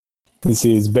This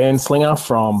is Ben Slinger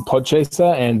from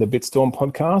Podchaser and the Bitstorm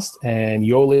podcast, and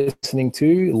you're listening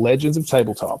to Legends of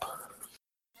Tabletop.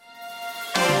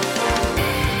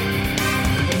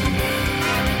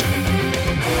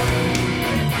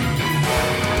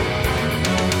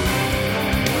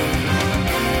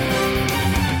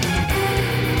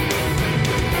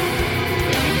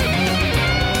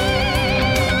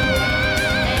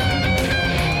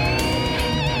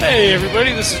 Hey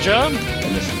everybody, this is John.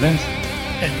 And this is Vince.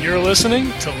 And you're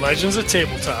listening to Legends of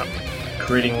Tabletop.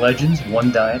 Creating legends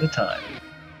one die at a time.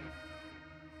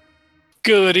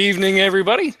 Good evening,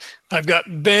 everybody. I've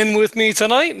got Ben with me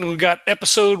tonight, and we've got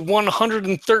episode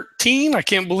 113. I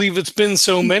can't believe it's been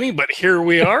so many, but here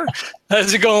we are.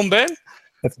 How's it going, Ben?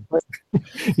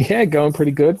 Yeah, going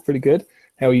pretty good.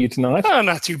 How are you tonight?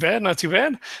 Not too bad.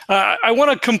 I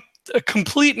want a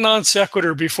complete non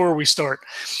sequitur before we start.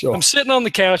 Sure. I'm sitting on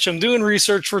the couch. I'm doing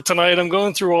research for tonight. I'm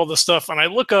going through all the stuff, and I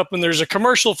look up, and there's a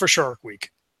commercial for Shark Week.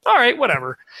 All right,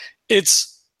 whatever.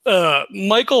 It's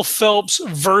Michael Phelps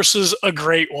versus a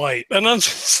great white, and I'm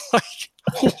just like,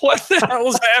 what the hell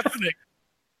is happening?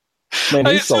 Man,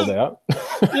 he's sold out.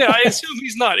 Yeah, I assume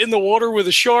he's not in the water with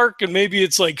a shark, and maybe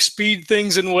it's like speed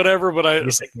things and whatever. But I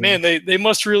was like, man, they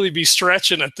must really be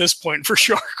stretching at this point for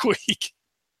Shark Week.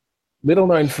 Little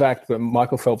known fact, but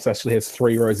Michael Phelps actually has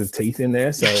 3 rows of teeth in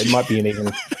there, so it might be an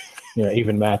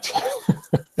even match.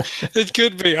 It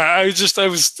could be. I was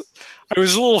a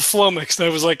little flummoxed. I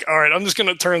was like, all right, I'm just going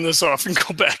to turn this off and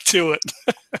go back to it.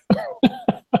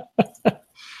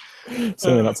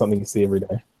 Certainly not something you see every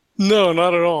day. No,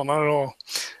 not at all.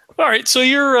 All right, so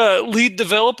you're a lead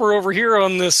developer over here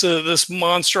on this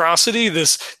monstrosity,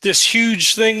 this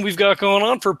huge thing we've got going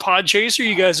on for Podchaser.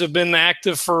 You guys have been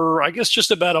active for, I guess,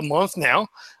 just about a month now.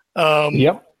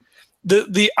 Yep.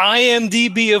 The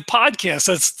IMDb of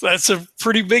podcasts. That's a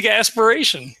pretty big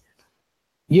aspiration.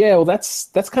 Yeah, well, that's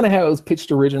kind of how it was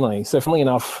pitched originally. So, funnily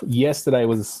enough, yesterday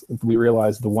we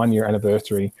realized the 1-year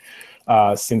anniversary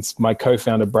since my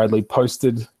co-founder Bradley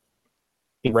posted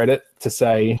in Reddit to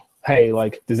say, hey,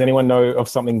 like, does anyone know of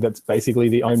something that's basically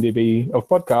the IMDb of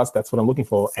podcasts? That's what I'm looking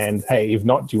for. And hey, if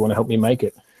not, do you want to help me make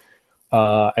it?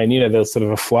 And, there's sort of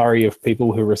a flurry of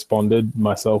people who responded,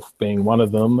 myself being one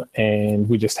of them. And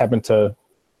we just happened to,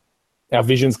 our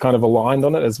visions kind of aligned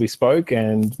on it as we spoke.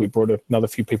 And we brought another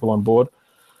few people on board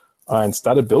and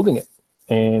started building it.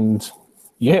 And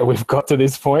yeah, we've got to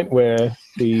this point where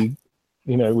we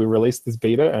released this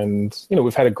beta, and,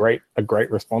 we've had a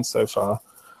great response so far.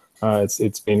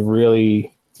 It's been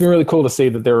really cool to see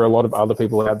that there are a lot of other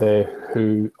people out there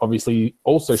who obviously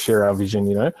also share our vision.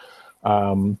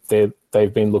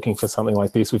 They've been looking for something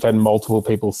like this. We've had multiple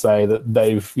people say that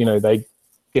they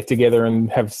get together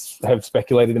and have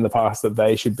speculated in the past that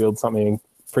they should build something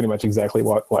pretty much exactly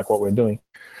like what we're doing.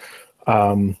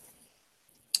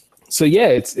 So yeah,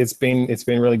 it's been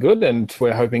really good, and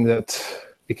we're hoping that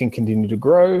it can continue to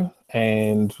grow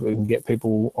and we can get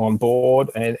people on board.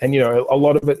 And a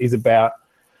lot of it is about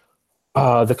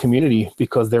the community,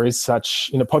 because there is such,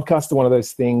 podcasts are one of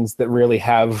those things that really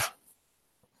have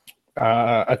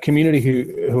a community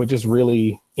who are just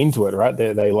really into it, right?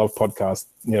 They love podcasts.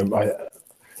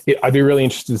 I'd be really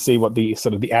interested to see what the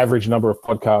sort of the average number of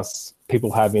podcasts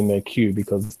people have in their queue,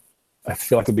 because I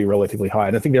feel like it'd be relatively high.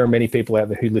 And I think there are many people out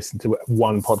there who listen to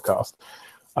one podcast.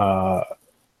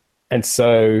 And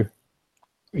so,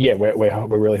 yeah,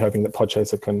 we're really hoping that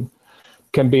Podchaser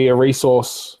can be a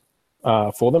resource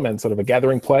for them and sort of a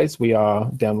gathering place. We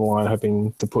are down the line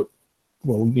hoping to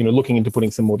looking into putting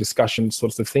some more discussion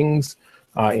sorts of things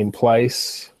in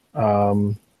place.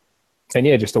 And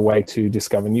yeah, just a way to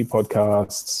discover new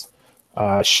podcasts,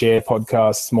 share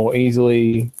podcasts more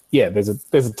easily. Yeah, there's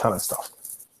a ton of stuff.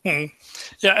 Yeah,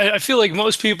 I feel like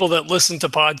most people that listen to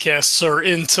podcasts are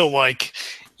into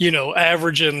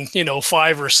averaging,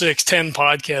 5 or 6, 10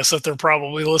 podcasts that they're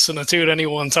probably listening to at any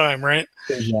one time, right?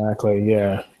 Exactly.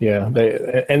 Yeah.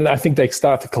 And I think they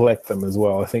start to collect them as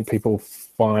well. I think people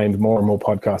find more and more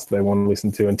podcasts they want to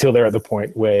listen to until they're at the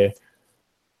point where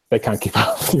they can't keep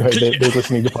up. They're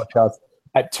listening to podcasts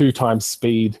at 2 times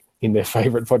speed in their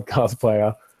favorite podcast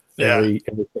player every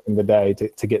second of the day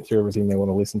to get through everything they want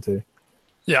to listen to.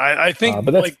 Yeah, I think,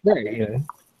 but that's great.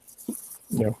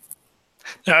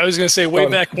 Yeah, I was going to say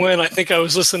back when, I think I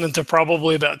was listening to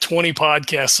probably about 20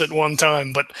 podcasts at one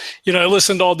time, but, I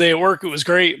listened all day at work. It was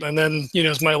great. And then,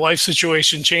 as my life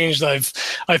situation changed, I've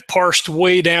parsed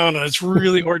way down, and it's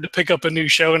really hard to pick up a new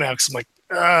show now, because I'm like,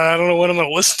 I don't know when I'm going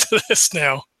to listen to this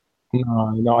now.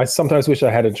 No, I sometimes wish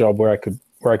I had a job where I could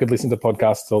listen to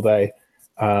podcasts all day,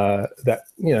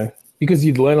 because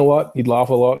you'd learn a lot, you'd laugh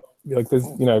a lot, like there's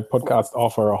podcasts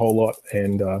offer a whole lot,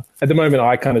 and at the moment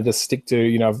I kind of just stick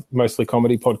to mostly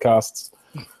comedy podcasts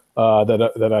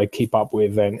that I keep up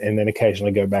with, and then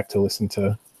occasionally go back to listen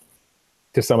to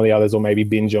some of the others, or maybe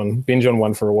binge on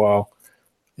one for a while.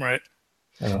 Right.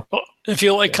 Well, if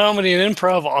you like comedy and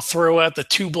improv, I'll throw out the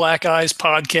Two Black Eyes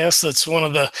podcast. That's one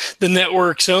of the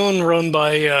network's own, run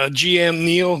by GM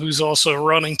Neil, who's also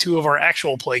running 2 of our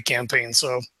actual play campaigns.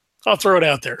 So I'll throw it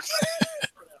out there.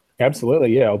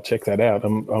 Absolutely, yeah, I'll check that out.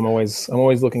 I'm always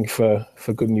looking for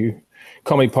good new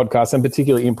comedy podcasts, and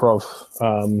particularly improv.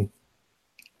 I'm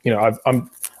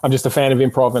just a fan of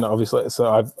improv, and obviously,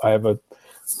 so I have a.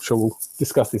 I'm sure we'll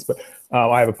discuss this, but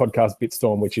I have a podcast,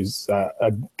 Bitstorm, which is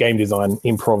a game design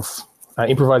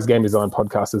improvised game design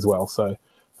podcast as well. So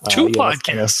 2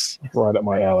 podcasts, right up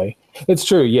my alley. It's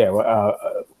true, yeah.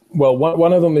 Well,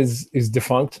 one of them is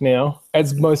defunct now,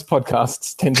 as most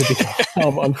podcasts tend to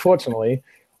become, unfortunately.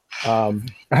 I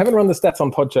haven't run the stats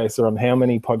on Podchaser on how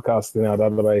many podcasts in our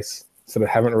database sort of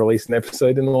haven't released an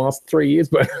episode in the last 3 years,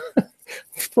 but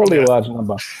it's probably a large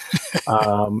number.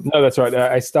 No, that's right.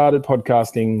 I started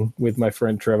podcasting with my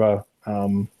friend Trevor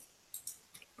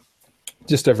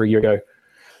just over a year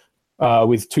ago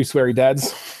with Two Sweary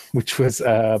Dads, which was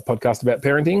a podcast about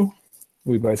parenting.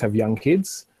 We both have young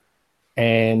kids,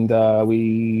 and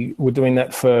we were doing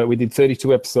that we did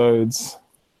 32 episodes,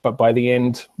 but by the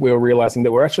end we were realizing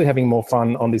that we're actually having more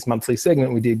fun on this monthly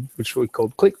segment we did, which we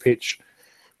called Click Pitch,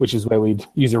 which is where we'd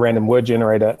use a random word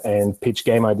generator and pitch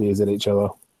game ideas at each other.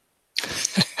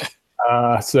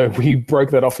 So we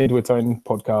broke that off into its own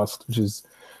podcast, which is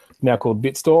now called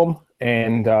Bitstorm.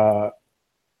 And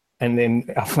then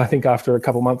I think after a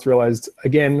couple of months realized,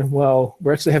 again, well,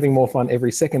 we're actually having more fun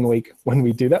every second week when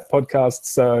we do that podcast.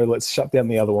 So let's shut down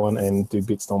the other one and do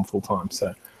Bitstorm full time.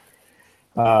 So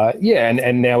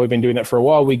and now we've been doing that for a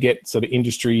while. We get sort of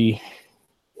industry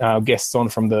guests on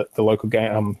from the local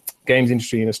games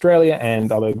industry in Australia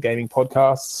and other gaming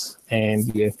podcasts,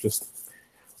 and we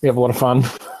have a lot of fun.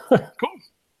 Cool,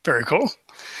 very cool.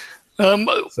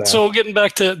 So getting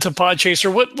back to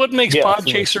Podchaser, what makes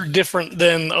Podchaser different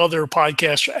than other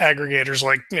podcast aggregators,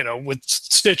 like with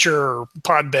Stitcher or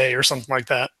Podbay or something like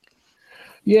that?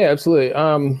 Yeah, absolutely.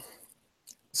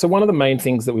 So one of the main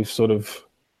things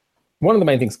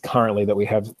currently that we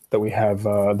have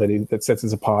that sets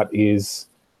us apart is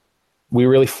we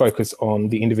really focus on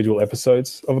the individual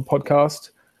episodes of a podcast.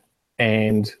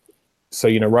 And so,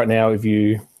 right now, if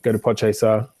you go to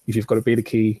Podchaser, if you've got a beta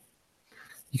key,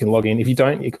 you can log in. If you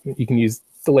don't, you can use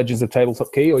the Legends of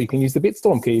Tabletop key, or you can use the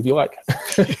Bitstorm key if you like.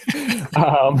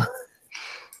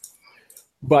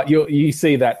 But you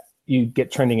see that you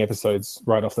get trending episodes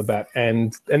right off the bat.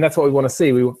 And that's what we want to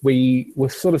see. We're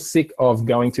sort of sick of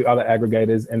going to other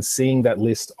aggregators and seeing that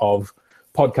list of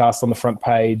podcasts on the front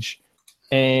page.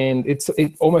 And it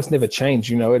almost never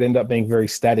changed, it ended up being very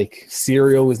static.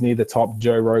 Serial was near the top.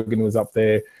 Joe Rogan was up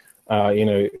there.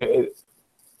 It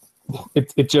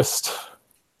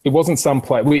wasn't some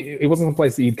place. It wasn't a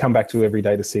place that you'd come back to every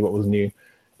day to see what was new.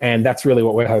 And that's really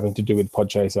what we're hoping to do with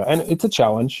Podchaser. And it's a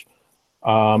challenge.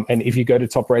 And if you go to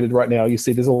Top Rated right now, you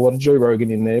see there's a lot of Joe Rogan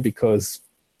in there because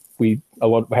we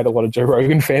had a lot of Joe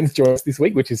Rogan fans join us this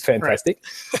week, which is fantastic.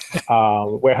 Right.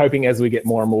 We're hoping as we get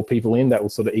more and more people in, that will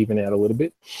sort of even out a little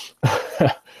bit.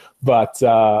 But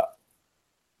the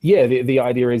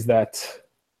idea is that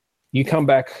you come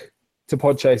back to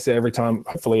Podchaser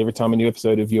hopefully every time a new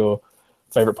episode of your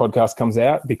favorite podcast comes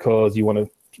out, because you want to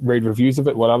read reviews of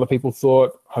it, what other people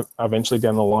thought. Eventually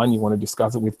down the line, you want to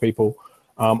discuss it with people,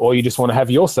 or you just want to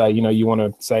have your say. You want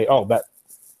to say, oh, that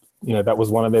was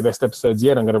one of their best episodes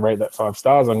yet. I'm going to rate that 5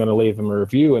 stars. I'm going to leave them a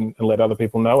review and let other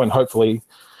people know. And hopefully,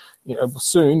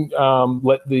 soon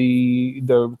let the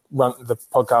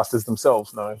podcasters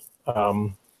themselves know.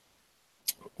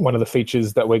 One of the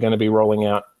features that we're going to be rolling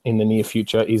out in the near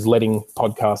future is letting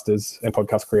podcasters and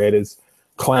podcast creators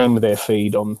claim their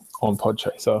feed on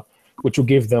Podchaser, which will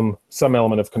give them some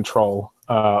element of control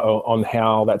on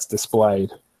how that's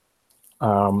displayed.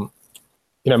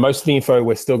 Most of the info,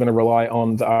 we're still going to rely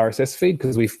on the RSS feed,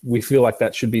 because we feel like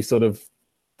that should be sort of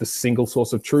the single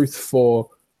source of truth for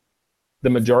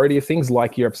the majority of things,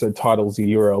 like your episode titles,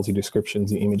 your URLs, your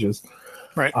descriptions, your images.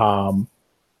 Right.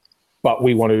 But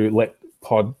we want to let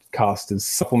podcasters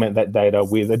supplement that data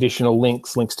with additional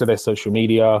links to their social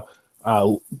media,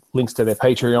 links to their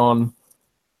Patreon,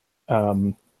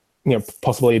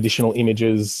 possibly additional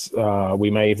images.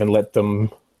 We may even let them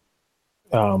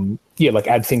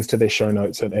add things to their show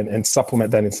notes and supplement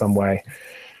that in some way.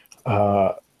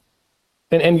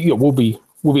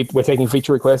 We're taking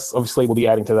feature requests. Obviously, we'll be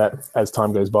adding to that as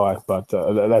time goes by. But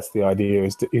that's the idea: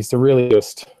 is to really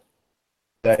just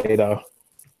data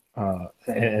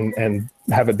and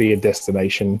have it be a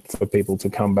destination for people to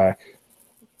come back.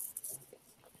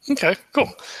 Okay, cool.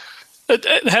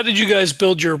 How did you guys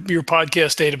build your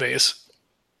podcast database?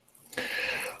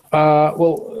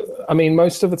 Well, I mean,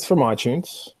 most of it's from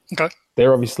iTunes. Okay.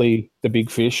 They're obviously the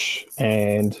big fish,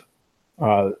 and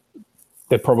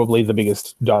they're probably the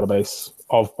biggest database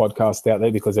of podcasts out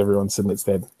there because everyone submits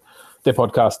their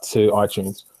podcast to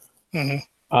iTunes.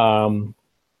 Mm-hmm.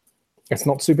 It's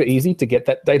not super easy to get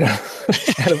that data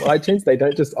out of iTunes. They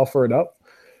don't just offer it up.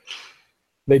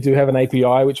 They do have an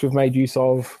API, which we've made use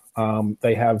of.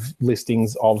 They have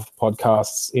listings of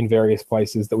podcasts in various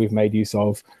places that we've made use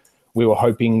of. We were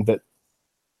hoping that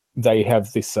they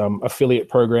have this affiliate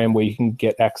program where you can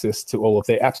get access to all of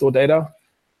their App Store data.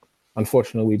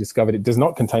 Unfortunately, we discovered it does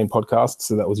not contain podcasts,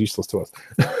 so that was useless to us.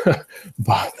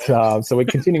 But so we're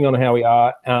continuing on how we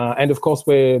are. And of course,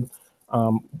 we're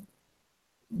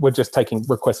just taking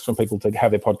requests from people to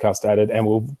have their podcast added, and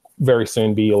we'll very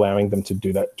soon be allowing them to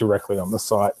do that directly on the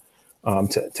site,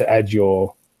 to add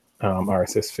your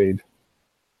RSS feed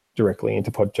directly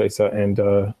into Podchaser.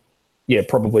 And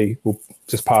probably we'll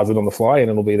just parse it on the fly and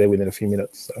it'll be there within a few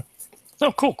minutes. So.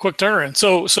 Oh, cool. Quick turnaround.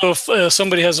 So if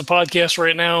somebody has a podcast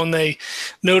right now and they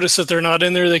notice that they're not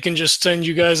in there, they can just send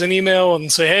you guys an email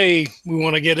and say, hey, we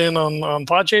want to get in on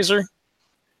Podchaser?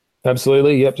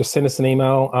 Absolutely. Yep. Just send us an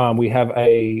email. We have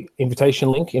a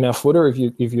invitation link in our footer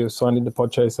if you're signed into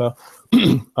Podchaser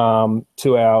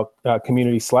to our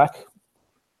community Slack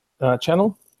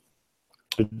channel.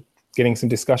 Getting some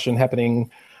discussion happening,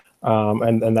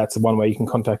 and that's one way you can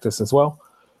contact us as well.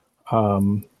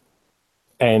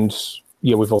 And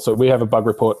yeah, we have a bug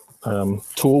report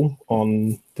tool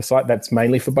on the site that's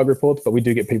mainly for bug reports, but we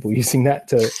do get people using that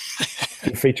to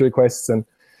feature requests, and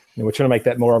we're trying to make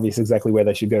that more obvious exactly where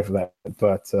they should go for that.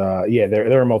 But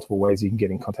there are multiple ways you can get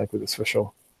in contact with us for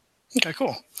sure. Okay,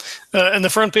 cool. And the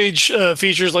front page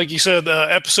features, like you said,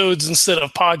 episodes instead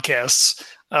of podcasts.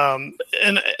 And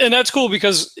that's cool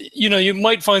because, you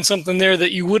might find something there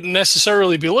that you wouldn't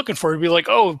necessarily be looking for. You'd be like,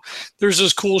 oh, there's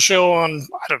this cool show on,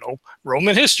 I don't know,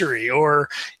 Roman history or,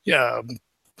 Joe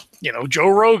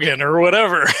Rogan or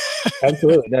whatever.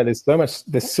 Absolutely. No, there's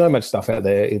so much stuff out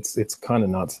there. It's kind of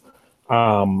nuts.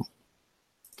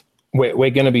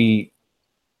 We're going to be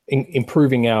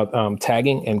improving our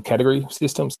tagging and category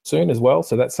systems soon as well.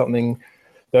 So that's something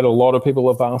that a lot of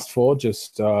people have asked for,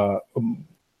 just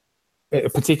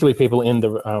particularly people in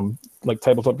the like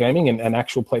tabletop gaming and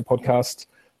actual play podcast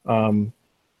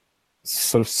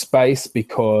sort of space,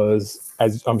 because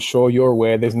as I'm sure you're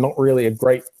aware, there's not really a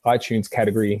great iTunes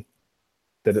category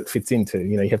that it fits into.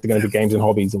 You have to go into games and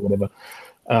hobbies or whatever.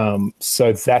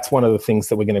 So that's one of the things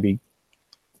that we're going to be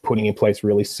putting in place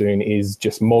really soon, is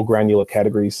just more granular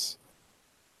categories.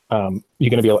 You're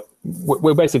going to be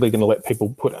we're basically going to let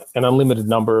people put an unlimited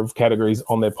number of categories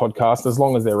on their podcast as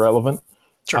long as they're relevant.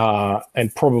 Sure.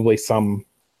 And probably some,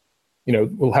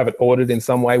 we'll have it ordered in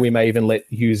some way. We may even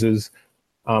let users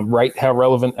rate how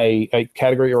relevant a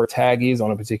category or a tag is on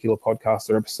a particular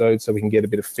podcast or episode, so we can get a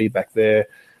bit of feedback there.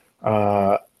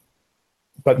 But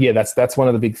yeah, that's one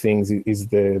of the big things is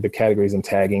the categories and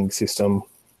tagging system,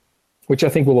 which I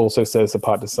think will also set us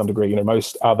apart to some degree.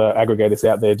 Most other aggregators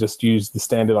out there just use the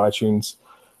standard iTunes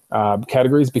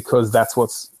categories because that's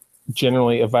what's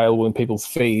generally available in people's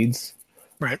feeds.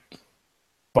 Right.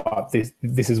 But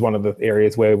this is one of the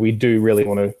areas where we do really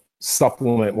want to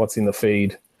supplement what's in the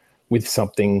feed with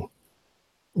something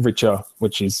richer,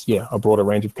 which is a broader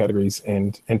range of categories,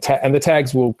 and the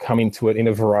tags will come into it in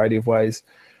a variety of ways.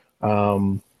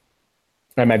 I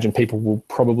imagine people will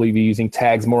probably be using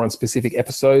tags more on specific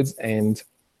episodes, and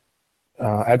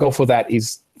our goal for that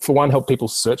is, for one, help people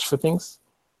search for things.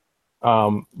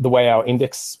 The way our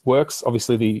index works,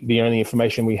 obviously the only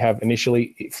information we have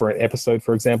initially for an episode,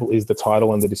 for example, is the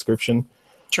title and the description.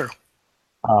 Sure.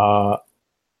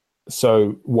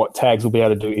 So what tags will be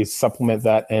able to do is supplement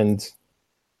that and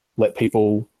let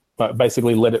people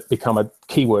basically let it become a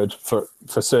keyword for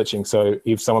searching. So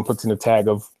if someone puts in a tag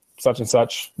of such and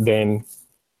such, then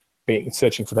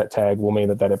searching for that tag will mean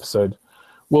that episode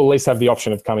will at least have the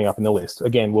option of coming up in the list.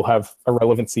 Again, we'll have a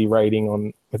relevancy rating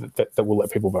on that will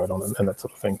let people vote on and that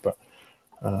sort of thing. But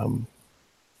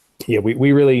we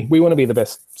want to be the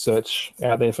best search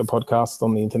out there for podcasts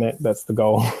on the internet. That's the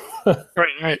goal.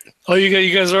 Right. Oh,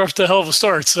 you guys are off to a hell of a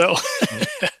start. So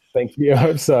thank you. I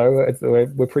hope so.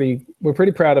 We're pretty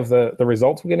proud of the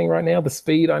results we're getting right now. The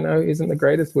speed, I know, isn't the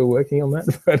greatest. We're working on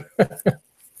that, but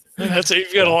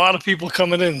You've got a lot of people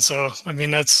coming in, so I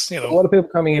mean that's a lot of people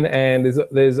coming in, and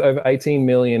there's over 18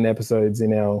 million episodes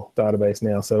in our database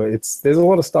now, so there's a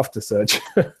lot of stuff to search.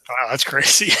 Wow, that's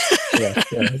crazy. yeah,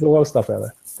 there's a lot of stuff out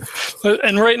there.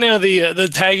 And right now the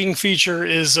tagging feature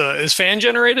is fan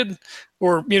generated,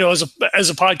 or as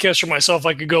a podcaster myself,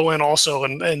 I could go in also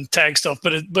and tag stuff,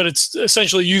 but it's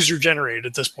essentially user generated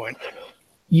at this point.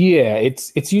 Yeah,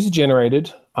 it's user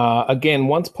generated. Again,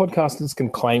 once podcasters can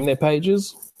claim their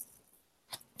pages,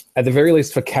 at the very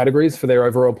least for categories for their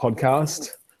overall podcast,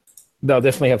 they'll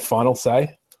definitely have final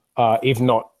say, if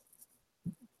not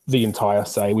the entire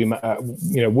say.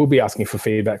 We'll be asking for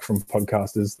feedback from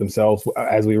podcasters themselves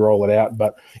as we roll it out,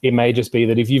 but it may just be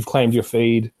that if you've claimed your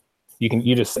feed,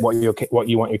 you just what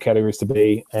you want your categories to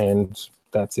be, and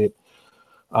that's it.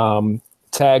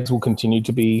 Tags will continue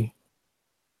to be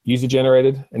user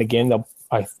generated, and again,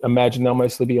 I imagine they'll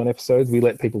mostly be on episodes. We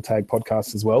let people tag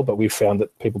podcasts as well, but we've found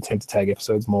that people tend to tag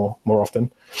episodes more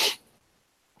often.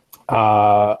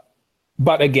 But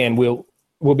again, we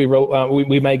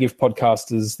may give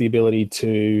podcasters the ability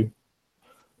to,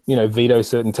 veto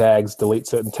certain tags, delete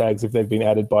certain tags if they've been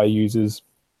added by users.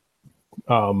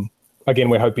 Again,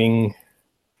 we're hoping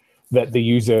that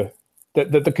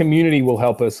that the community will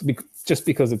help us just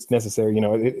because it's necessary.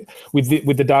 With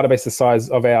the database the size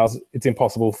of ours, it's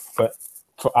impossible for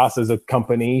us as a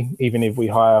company, even if we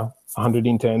hire 100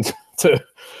 interns to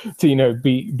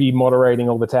be moderating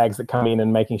all the tags that come in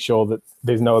and making sure that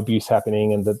there's no abuse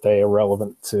happening and that they are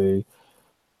relevant to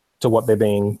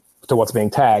what's being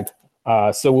tagged.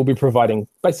 So we'll be providing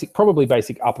probably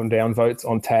basic up and down votes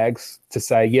on tags to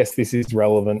say, yes, this is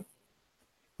relevant.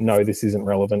 No, this isn't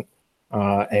relevant.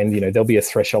 And there'll be a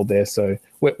threshold there. So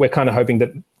we're kind of hoping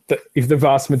that if the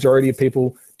vast majority of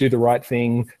people do the right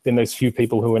thing, then those few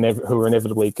people who are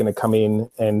inevitably going to come in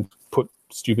and put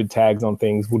stupid tags on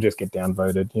things will just get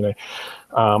downvoted.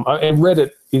 And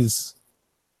Reddit is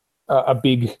a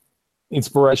big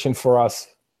inspiration for us,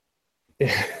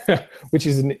 which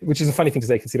is a funny thing to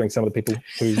say considering some of the people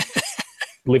who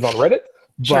live on Reddit.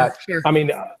 But sure. I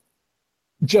mean,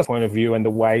 just point of view and the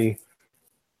way,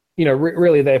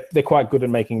 really they're quite good at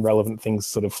making relevant things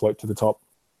sort of float to the top.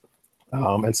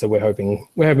 And so we're hoping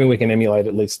we can emulate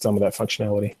at least some of that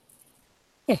functionality.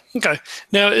 Okay.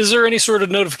 Now, is there any sort of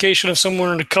notification of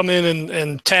someone to come in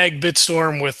and tag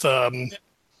Bitstorm with,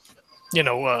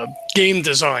 game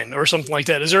design or something like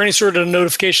that? Is there any sort of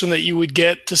notification that you would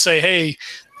get to say, hey,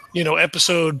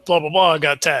 episode blah, blah, blah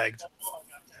got tagged?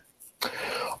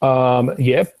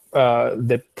 Yep.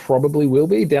 There probably will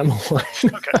be down the line.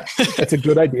 Okay. That's a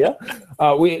good idea.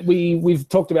 We've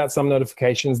talked about some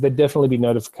notifications. There'd definitely be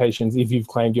notifications if you've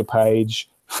claimed your page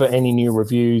for any new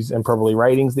reviews and probably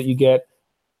ratings that you get,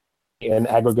 an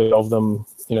aggregate of them,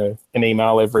 an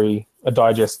email a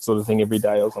digest sort of thing every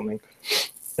day or something.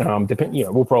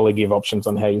 We'll probably give options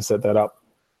on how you set that up.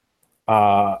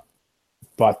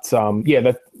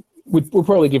 We'll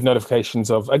probably give notifications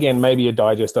of, again, maybe a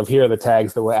digest of here are the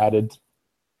tags that were added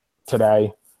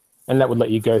today, and that would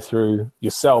let you go through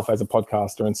yourself as a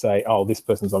podcaster and say, oh, this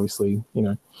person's obviously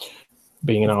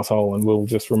being an asshole, and we'll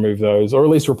just remove those or at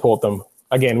least report them.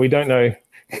 Again, we don't know,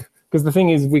 because the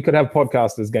thing is we could have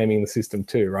podcasters gaming the system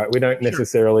too, right? We don't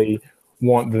necessarily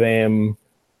want them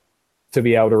to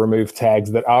be able to remove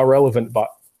tags that are relevant but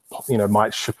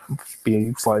might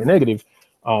be slightly negative,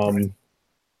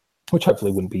 which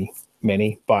hopefully wouldn't be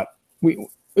many, but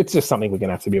it's just something we're going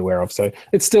to have to be aware of. So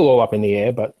it's still all up in the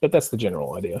air, but that's the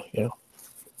general idea. Yeah.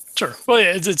 Sure. Well,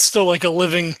 yeah, it's still like a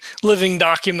living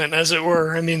document, as it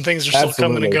were. I mean, things are still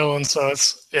coming and going. So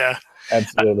it's, yeah.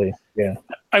 Absolutely. Yeah.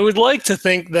 I would like to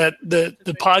think that the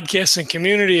podcasting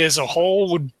community as a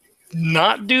whole would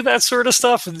not do that sort of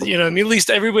stuff. I mean, at least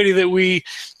everybody that we,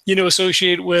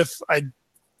 associate with, I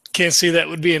can't see that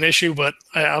would be an issue, but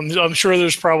I'm sure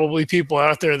there's probably people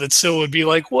out there that still would be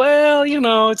like, well,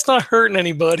 it's not hurting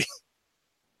anybody.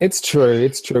 It's true.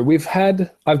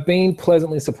 I've been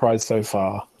pleasantly surprised so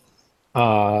far.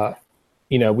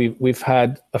 We've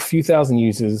had a few thousand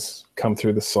users come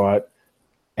through the site,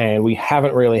 and we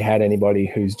haven't really had anybody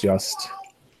who's just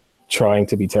trying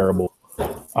to be terrible.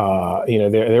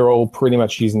 They're all pretty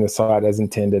much using the site as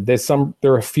intended. There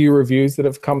are a few reviews that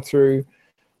have come through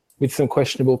with some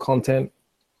questionable content,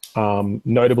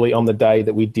 notably on the day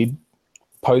that we did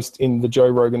post in the Joe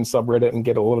Rogan subreddit and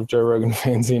get a lot of Joe Rogan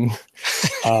fans in.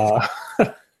 I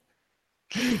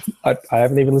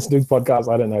haven't even listened to his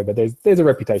podcast. I don't know, but there's a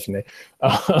reputation there.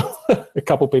 A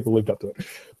couple of people lived up to it.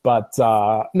 But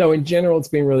no, in general, it's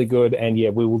been really good. And yeah,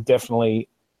 we will definitely,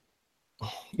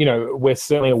 we're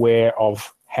certainly aware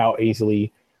of how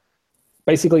easily,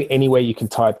 basically anywhere you can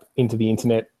type into the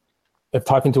internet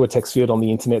type into a text field on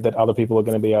the internet that other people are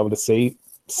going to be able to see,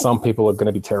 some people are going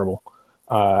to be terrible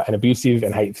and abusive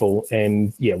and hateful.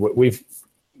 And yeah, we've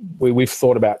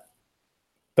thought about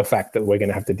the fact that we're going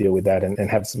to have to deal with that and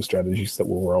have some strategies that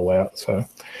we'll roll out. So,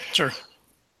 sure.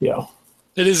 Yeah.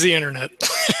 It is the internet.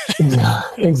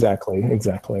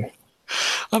 Exactly.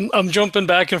 I'm jumping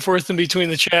back and forth in between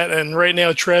the chat, and right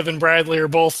now Trev and Bradley are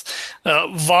both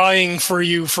vying for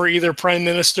you for either prime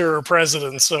minister or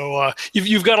president. So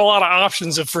you've got a lot of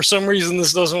options if for some reason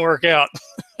this doesn't work out.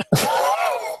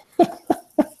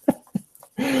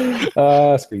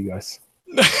 Screw you guys.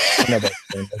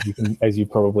 As you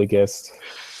probably guessed.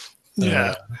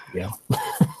 Yeah. Yeah.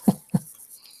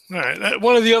 All right.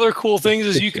 One of the other cool things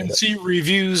is you can see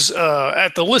reviews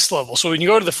at the list level. So when you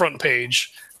go to the front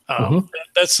page,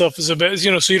 that stuff is a bit,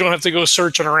 so you don't have to go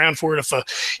searching around for it. If a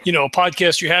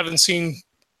podcast you haven't seen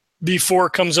before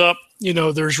comes up,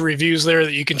 there's reviews there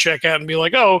that you can check out and be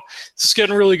like, oh, this is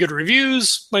getting really good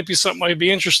reviews. Might be something I'd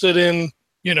be interested in.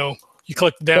 You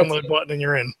click the download button and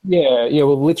you're in. Yeah.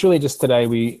 Well, literally just today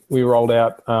we rolled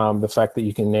out the fact that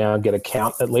you can now get a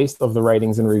count at least of the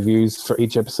ratings and reviews for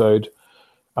each episode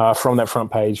from that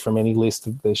front page, from any list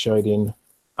that they're showed in.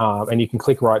 And you can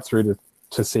click right through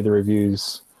to see the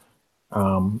reviews.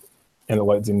 And it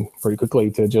loads in pretty quickly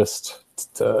to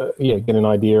get an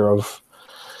idea of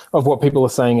what people are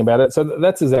saying about it. So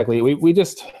that's exactly it. We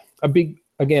just a big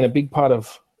part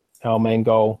of our main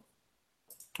goal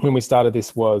when we started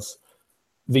this was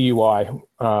the UI.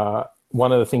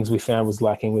 One of the things we found was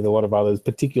lacking with a lot of others,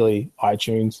 particularly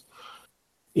iTunes,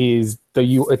 is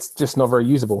it's just not very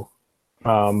usable.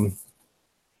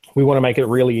 We want to make it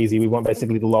really easy. We want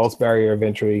basically the lowest barrier of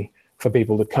entry for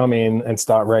people to come in and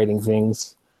start rating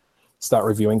things, start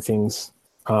reviewing things.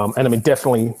 And I mean,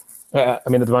 definitely, at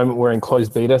the moment we're in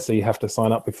closed beta, so you have to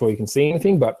sign up before you can see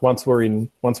anything. But once we're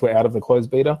out of the closed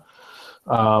beta,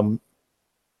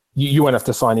 you won't have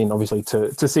to sign in, obviously,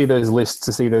 to see those lists,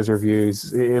 to see those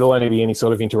reviews. It'll only be any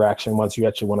sort of interaction once you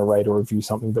actually want to rate or review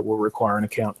something that will require an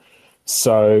account.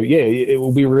 So yeah, it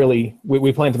will be really,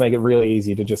 we plan to make it really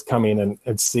easy to just come in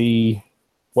and see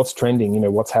what's trending,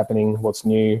 what's happening, what's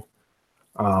new.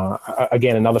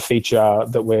 Again, another feature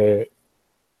that we're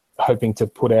hoping to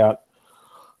put out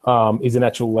is an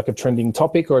actual, like a trending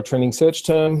topic or a trending search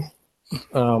term,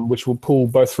 which will pull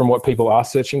both from what people are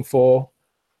searching for,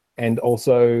 and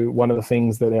also one of the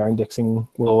things that our indexing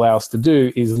will allow us to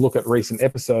do is look at recent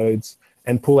episodes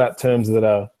and pull out terms that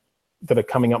are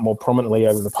coming up more prominently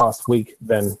over the past week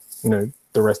than the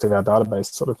rest of our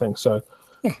database, sort of thing. So,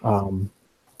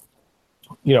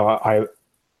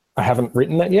 I haven't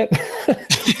written that yet,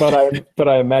 but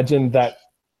I imagine that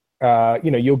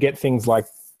you'll get things like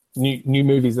new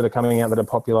movies that are coming out that are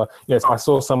popular. I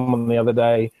saw someone the other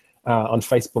day on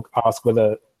Facebook ask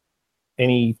whether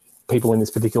any people in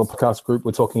this particular podcast group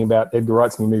were talking about Edgar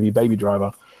Wright's new movie Baby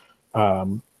Driver.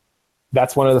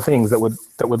 That's one of the things that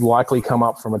would likely come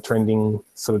up from a trending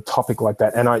sort of topic like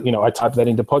that. And I typed that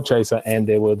into Podchaser, and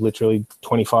there were literally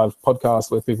 25 podcasts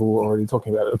where people were already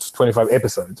talking about it. It's 25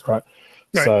 episodes, right?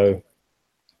 So,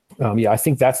 I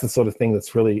think that's the sort of thing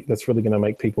that's really going to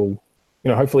make people,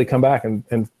 hopefully come back and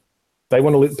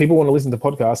people want to listen to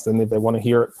podcasts, and if they want to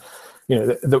hear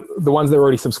it, the ones they're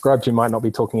already subscribed to might not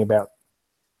be talking about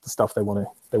the stuff they want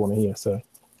to hear. So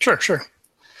sure.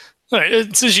 All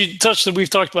right. Since you touched that, we've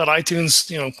talked about iTunes,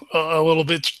 a little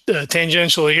bit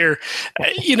tangentially here.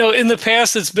 In the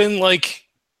past, it's been like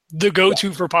the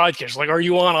go-to for podcasts. Like, are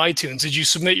you on iTunes? Did you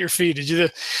submit your feed?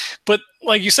 But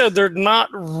like you said, they're not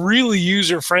really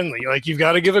user-friendly. Like, you've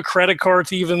got to give a credit card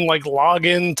to even like log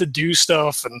in to do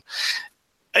stuff, and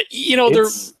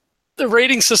the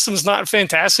rating system's not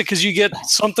fantastic because you get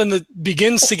something that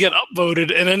begins to get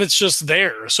upvoted and then it's just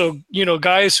there. So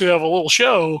guys who have a little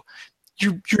show,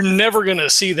 you're never going to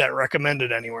see that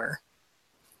recommended anywhere.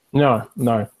 No.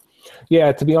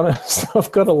 Yeah, to be honest,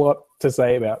 I've got a lot to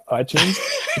say about iTunes.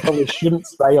 I probably shouldn't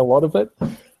say a lot of it.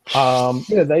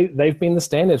 They've been the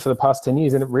standard for the past 10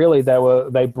 years, and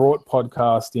they brought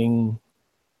podcasting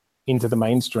into the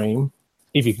mainstream.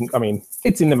 If you can,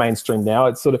 it's in the mainstream now.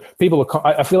 It's sort of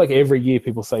I feel like every year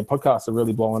people say podcasts are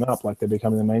really blowing up, like they're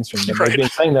becoming the mainstream. But They've been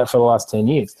saying that for the last 10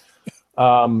 years.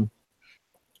 But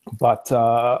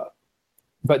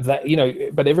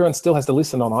everyone still has to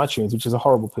listen on iTunes, which is a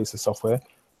horrible piece of software.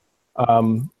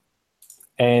 For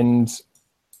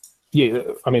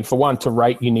one, to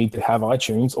rate, you need to have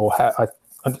iTunes or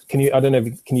can you? I don't know.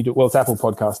 Can you do? Well, it's Apple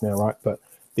Podcast now, right? But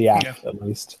the app, at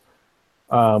least.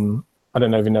 I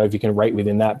don't even know if you can rate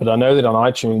within that, but I know that on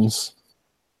iTunes,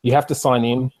 you have to sign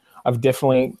in. I've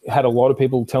definitely had a lot of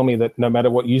people tell me that no matter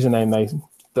what username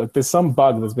there's some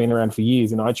bug that's been around for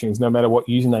years in iTunes. No matter what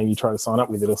username you try to sign up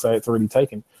with, it'll say it's already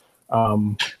taken.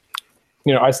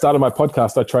 I started my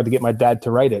podcast. I tried to get my dad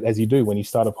to rate it, as you do when you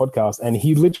start a podcast, and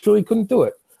he literally couldn't do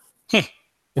it.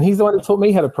 And he's the one who taught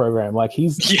me how to program. Like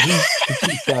he's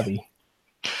savvy.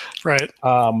 Right.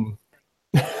 And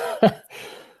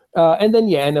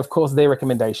then, and of course their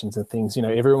recommendations and things,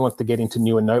 everyone wants to get into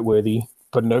new and noteworthy,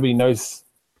 but nobody knows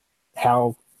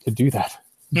how to do that.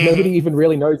 Mm-hmm. Nobody even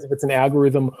really knows if it's an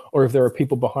algorithm or if there are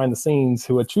people behind the scenes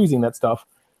who are choosing that stuff.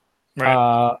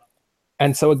 Right.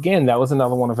 And so again, that was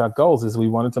another one of our goals, is we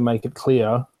wanted to make it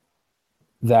clear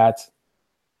that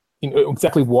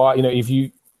exactly why, if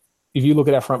you look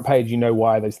at our front page,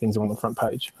 why those things are on the front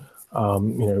page. We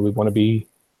want to be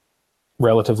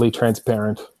relatively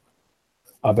transparent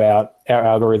about our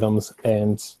algorithms,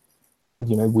 and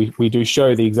we do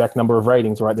show the exact number of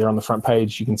ratings right there on the front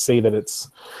page. You can see that it's,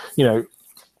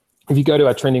 if you go to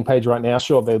our trending page right now,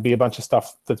 sure, there'll be a bunch of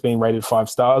stuff that's being rated 5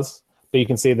 stars, but you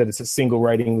can see that it's a single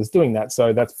rating that's doing that.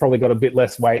 So that's probably got a bit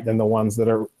less weight than the ones that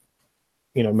are,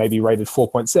 maybe rated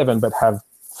 4.7 but have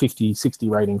 50, 60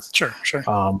 ratings. Sure.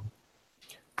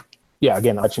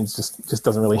 Again, iTunes just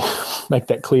doesn't really make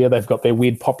that clear. They've got their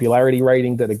weird popularity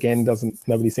rating that, again,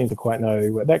 nobody seems to quite know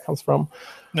where that comes from.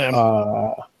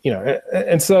 Yeah.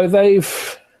 And so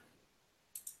they've,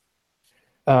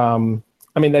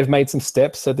 they've made some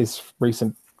steps at this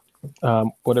recent,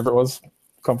 whatever it was,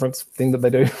 conference thing that they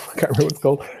do. I can't remember what it's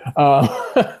called.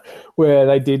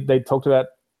 Where they talked about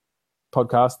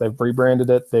podcasts. They've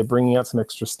rebranded it. They're bringing out some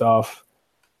extra stuff.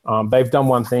 They've done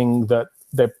one thing that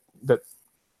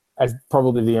as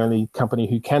probably the only company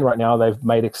who can right now, they've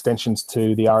made extensions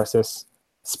to the RSS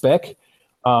spec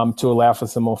to allow for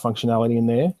some more functionality in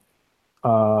there,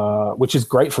 which is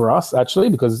great for us, actually,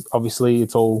 because obviously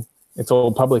it's all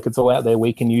public, it's all out there.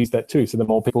 We can use that too. So the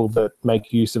more people that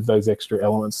make use of those extra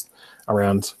elements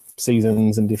around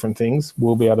seasons and different things,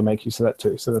 we'll be able to make use of that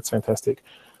too. So that's fantastic.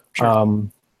 Sure.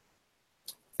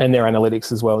 And their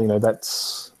analytics as well. To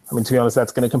be honest,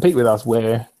 that's going to compete with us,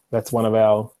 where that's one of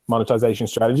our monetization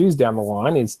strategies down the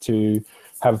line, is to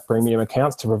have premium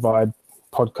accounts to provide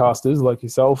podcasters like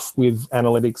yourself with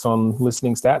analytics on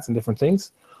listening stats and different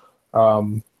things.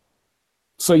 They're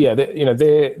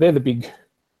the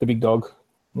big dog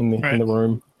in the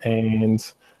room,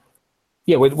 and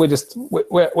we're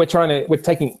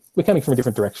coming from a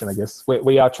different direction, I guess.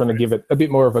 We are trying to give it a bit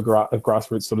more of a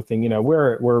grassroots sort of thing.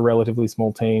 We're a relatively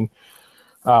small team.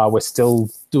 We're still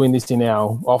doing this in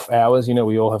our off hours.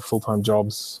 We all have full-time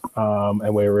jobs,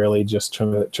 and we're really just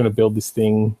trying to build this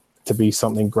thing to be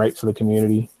something great for the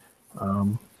community.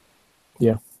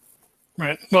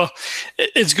 Right. Well,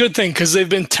 it's a good thing, because they've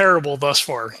been terrible thus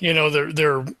far.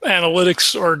 Their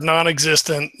analytics are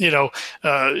non-existent.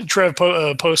 Trev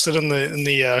posted in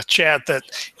the chat that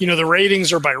the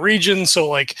ratings are by region.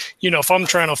 So if I'm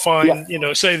trying to find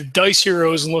say Dice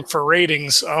Heroes and look for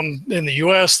ratings, I'm in the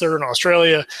U.S., they're in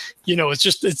Australia.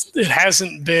 It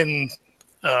hasn't been.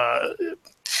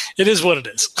 It is what it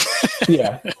is.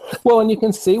 Yeah. Well, and you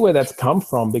can see where that's come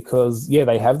from, because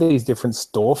they have these different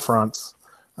storefronts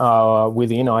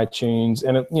within iTunes,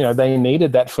 and they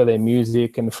needed that for their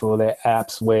music and for their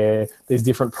apps, where there's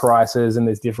different prices and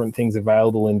there's different things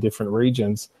available in different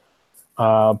regions.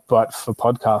 But for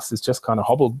podcasts, it's just kind of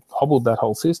hobbled that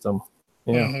whole system.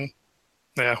 Yeah. Mm-hmm.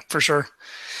 Yeah, for sure.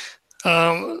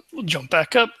 We'll jump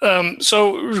back up.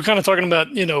 So we're kind of talking about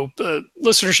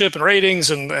listenership and ratings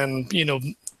and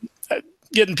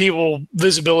getting people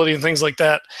visibility and things like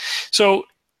that. So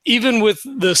even with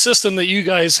the system that you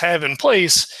guys have in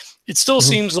place, it still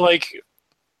seems like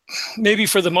maybe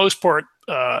for the most part,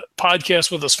 podcasts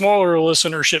with a smaller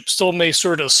listenership still may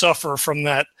sort of suffer from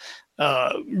that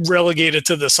relegated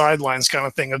to the sidelines kind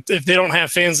of thing. If they don't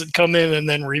have fans that come in and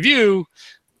then review,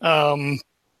 still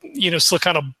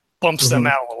kind of bumps them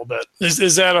out a little bit.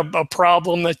 Is that a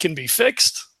problem that can be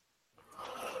fixed?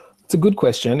 It's a good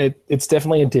question. It's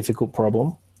definitely a difficult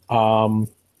problem.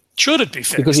 Should it be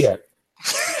fixed? Because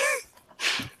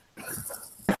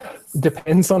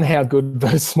depends on how good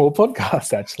those small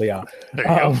podcasts actually are. There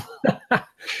you go.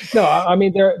 No, I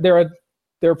mean there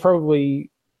are probably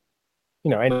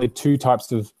only 2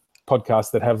 types of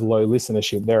podcasts that have low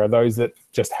listenership. There are those that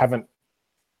just haven't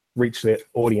reached their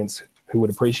audience who would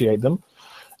appreciate them,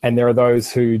 and there are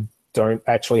those who don't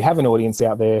actually have an audience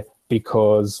out there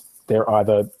because they're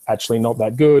either actually not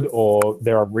that good, or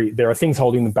there are things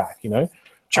holding them back.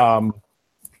 Sure.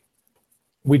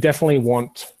 We definitely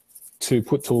want to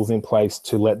put tools in place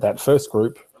to let that first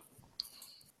group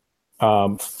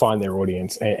find their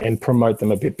audience and promote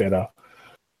them a bit better.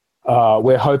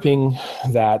 We're hoping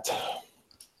that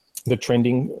the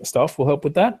trending stuff will help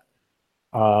with that.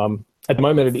 At the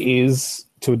moment, it is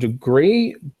to a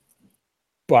degree,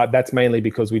 but that's mainly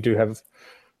because we do have,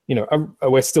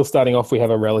 we're still starting off. We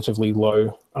have a relatively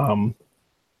low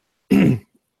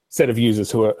set of users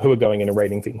who are going in and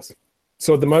rating things.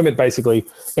 So at the moment, basically,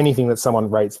 anything that someone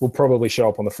rates will probably show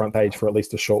up on the front page for at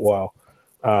least a short while,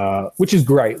 which is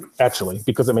great, actually,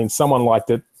 because it means someone liked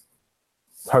it.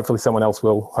 Hopefully someone else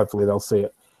will. Hopefully they'll see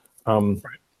it.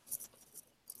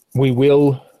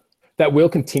 That will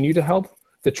continue to help.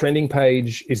 The trending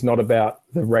page is not about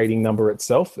the rating number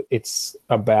itself. It's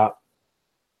about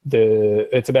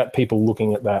people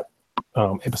looking at that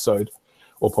episode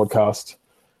or podcast.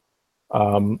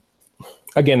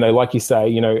 Again, though, like you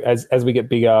say, as we get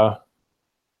bigger,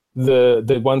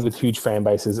 the ones with huge fan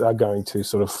bases are going to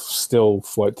sort of still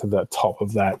float to the top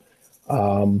of that,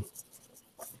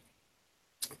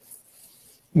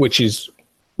 which is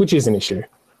an issue.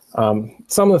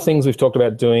 Some of the things we've talked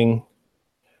about doing,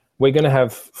 we're going to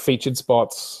have featured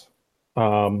spots.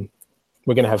 We're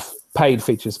going to have paid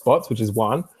featured spots, which is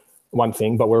one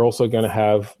thing, but we're also going to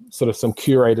have sort of some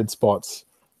curated spots.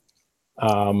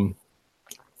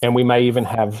 And we may even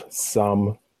have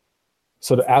some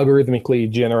sort of algorithmically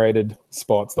generated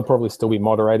spots. They'll probably still be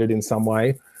moderated in some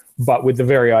way, but with the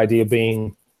very idea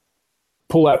being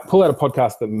pull out a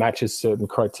podcast that matches certain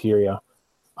criteria.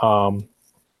 And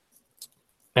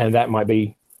that might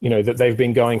be, that they've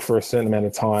been going for a certain amount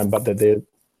of time, but that they're,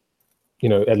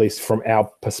 at least from our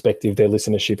perspective, their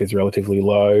listenership is relatively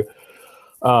low.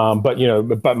 But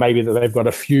maybe that they've got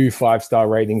a few 5-star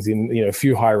ratings in, a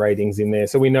few high ratings in there.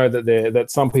 So we know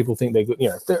that some people think they're good.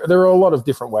 There are a lot of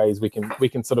different ways we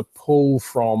can sort of pull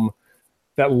from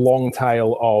that long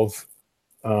tail of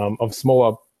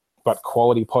smaller but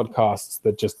quality podcasts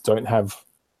that just don't have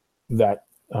that,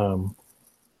 they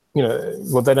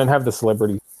don't have the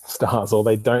celebrity stars, or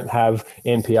they don't have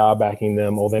NPR backing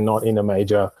them, or they're not in a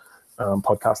major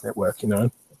podcast network,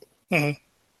 Mm-hmm.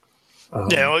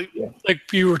 Like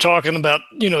you were talking about,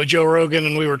 Joe Rogan,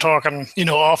 and we were talking,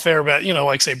 off air about,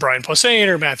 like say Brian Posehn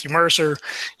or Matthew Mercer,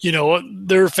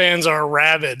 their fans are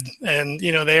rabid, and,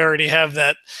 they already have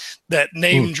that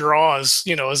name draws,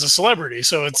 as a celebrity.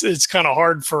 So it's kind of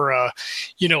hard for, a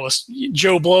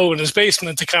Joe Blow in his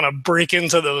basement to kind of break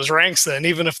into those ranks then,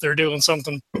 even if they're doing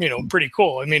something, pretty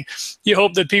cool. I mean, you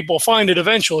hope that people find it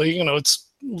eventually, it's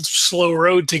a slow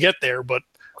road to get there, but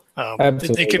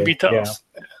it can be tough. Yeah.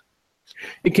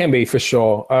 It can be, for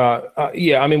sure.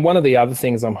 I mean, one of the other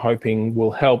things I'm hoping will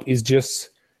help is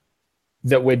just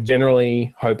that we're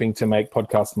generally hoping to make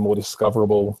podcasts more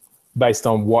discoverable based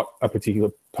on what a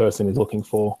particular person is looking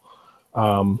for.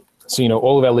 So,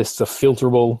 all of our lists are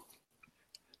filterable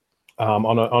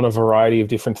on a variety of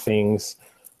different things.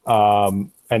 And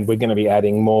we're going to be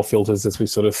adding more filters as we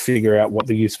sort of figure out what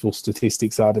the useful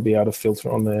statistics are to be able to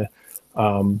filter on there.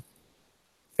 And,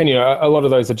 a lot of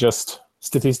those are just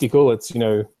statistical. It's,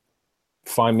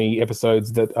 find me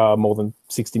episodes that are more than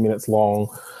 60 minutes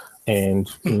long and,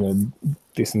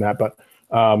 this and that, but,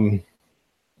 that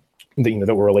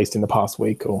were released in the past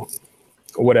week or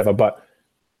whatever. But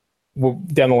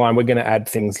down the line, we're going to add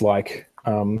things like,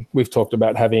 we've talked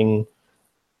about having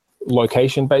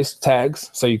location-based tags.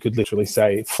 So you could literally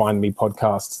say, find me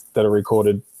podcasts that are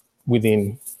recorded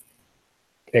within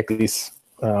this,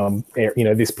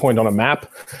 this point on a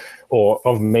map, or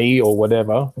of me, or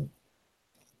whatever.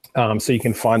 So you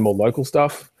can find more local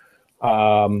stuff.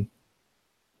 And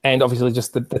obviously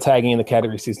just the tagging in the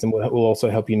category system will also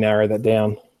help you narrow that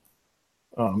down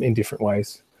in different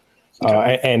ways.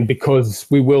 And because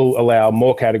we will allow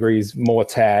more categories, more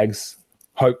tags,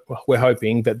 we're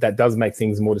hoping that does make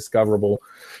things more discoverable.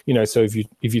 So if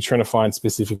you're trying to find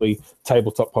specifically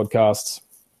tabletop podcasts,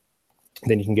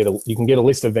 then you can get a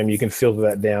list of them. You can filter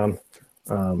that down.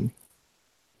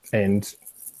 And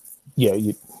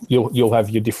you'll have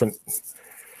your different,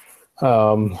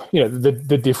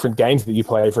 the different games that you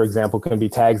play, for example, can be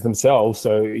tags themselves.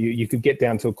 So you could get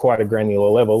down to quite a granular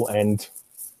level, and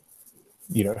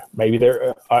maybe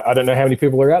I don't know how many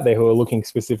people are out there who are looking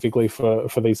specifically for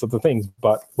these sorts of things,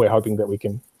 but we're hoping that we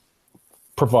can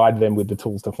provide them with the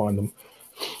tools to find them.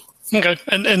 Okay.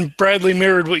 And Bradley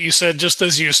mirrored what you said just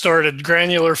as you started.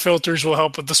 Granular filters will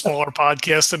help with the smaller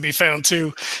podcasts to be found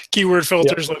too. Keyword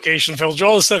filters, location filters,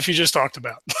 all the stuff you just talked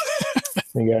about.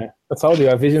 There you go. I told you,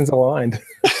 our vision's aligned.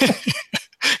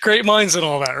 Great minds and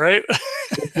all that, right?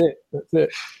 That's it.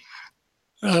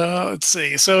 Let's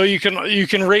see. So you can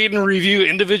rate and review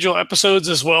individual episodes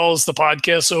as well as the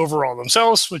podcasts overall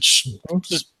themselves, which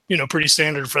is pretty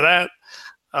standard for that.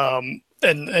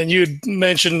 and you had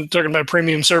mentioned talking about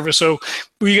premium service. So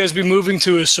will you guys be moving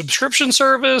to a subscription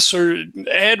service or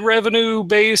ad revenue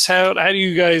base? How do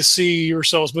you guys see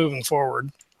yourselves moving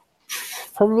forward?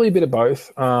 Probably a bit of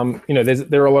both. There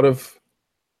are a lot of,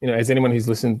 as anyone who's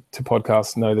listened to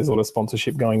podcasts know, there's a lot of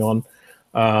sponsorship going on.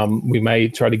 We may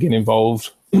try to get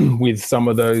involved with some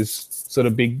of those sort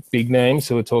of big names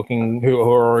who are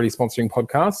already sponsoring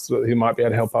podcasts, who might be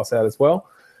able to help us out as well.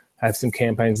 Have some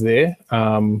campaigns there,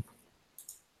 or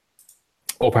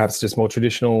perhaps just more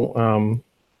traditional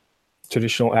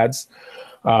ads.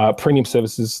 Premium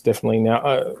services definitely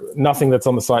now. Nothing that's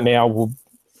on the site now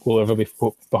will ever be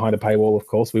put behind a paywall. Of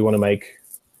course, we want to make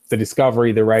the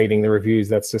discovery, the rating, the reviews.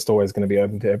 That's just always going to be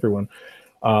open to everyone.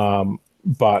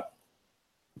 But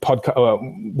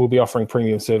we'll be offering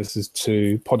premium services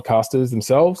to podcasters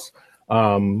themselves,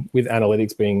 with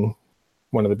analytics being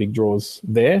one of the big draws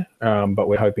there. But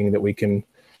we're hoping that we can,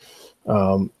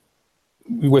 we're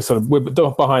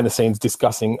behind the scenes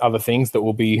discussing other things that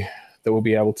will be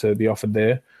able to be offered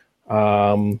there.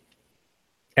 And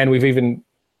we've even,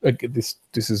 this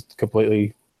is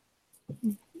completely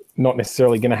not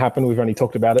necessarily going to happen. We've only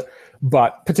talked about it,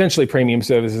 but potentially premium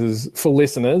services for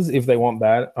listeners, if they want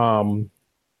that.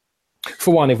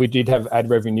 For one, if we did have ad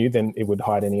revenue, then it would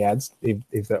hide any ads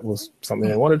if that was something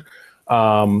they wanted.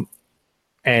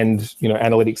 And,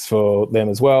 analytics for them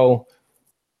as well.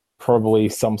 Probably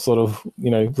some sort of,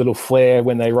 little flair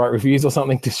when they write reviews or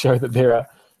something to show that they're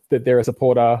a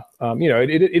supporter.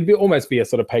 It'd almost be a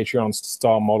sort of Patreon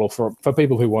style model for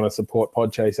people who want to support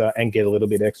Podchaser and get a little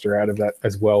bit extra out of that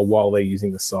as well while they're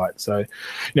using the site. So,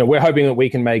 we're hoping that we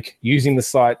can make using the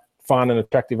site fun and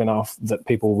attractive enough that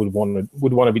people would want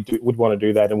to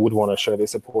do that and would want to show their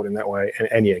support in that way,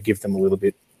 and give them a little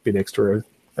bit extra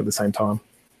at the same time.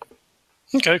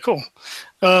 Okay, cool.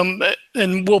 And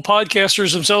will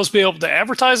podcasters themselves be able to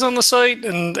advertise on the site?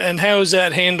 And how is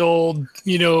that handled,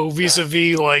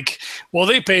 vis-a-vis like, well,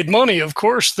 they paid money. Of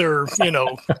course they're,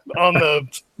 on the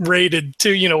rated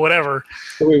to, whatever.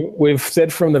 We've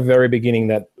said from the very beginning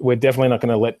that we're definitely not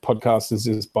going to let podcasters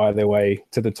just buy their way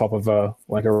to the top of a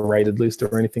rated list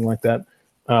or anything like that.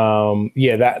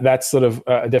 That's sort of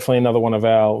definitely another one of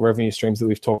our revenue streams that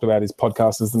we've talked about is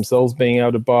podcasters themselves being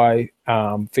able to buy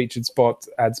featured spots,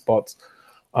 ad spots,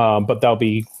 but they'll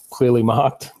be clearly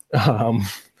marked. And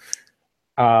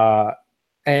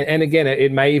again,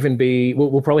 it may even be,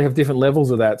 we'll probably have different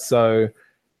levels of that. So,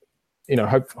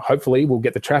 hopefully we'll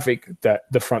get the traffic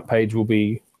that the front page will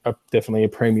be definitely a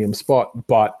premium spot,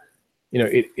 but,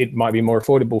 it might be more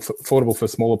affordable for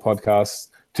smaller podcasts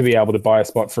to be able to buy a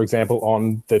spot, for example,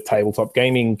 on the tabletop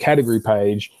gaming category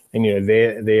page, and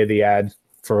they're the ad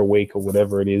for a week or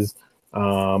whatever it is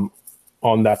on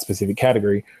that specific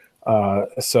category. There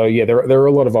are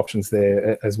a lot of options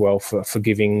there as well for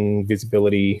giving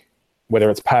visibility, whether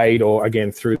it's paid or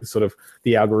again through sort of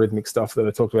the algorithmic stuff that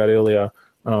I talked about earlier,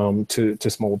 to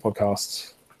smaller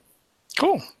podcasts.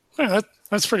 Cool. Yeah,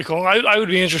 that's pretty cool. I would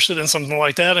be interested in something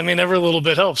like that. I mean, every little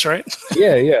bit helps, right?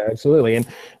 Yeah, absolutely. And,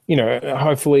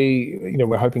 hopefully,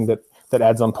 we're hoping that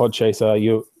ads on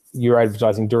Podchaser, you're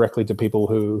advertising directly to people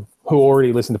who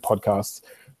already listen to podcasts.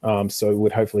 So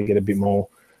we'd hopefully get a bit more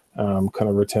kind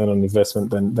of return on investment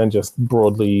than just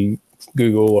broadly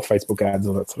Google or Facebook ads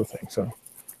or that sort of thing. So.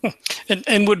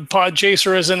 And would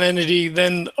Podchaser as an entity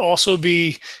then also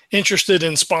be interested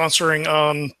in sponsoring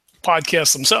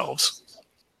podcasts themselves?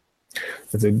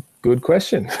 That's a good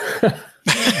question.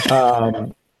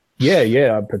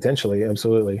 Potentially,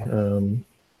 absolutely.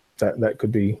 That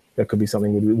could be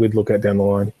something we'd look at down the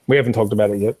line. We haven't talked about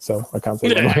it yet, so I can't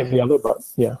say one way or the other, but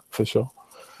yeah, for sure.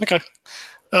 Okay.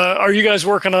 Are you guys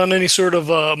working on any sort of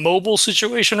mobile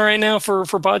situation right now for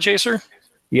Podchaser?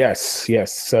 Yes.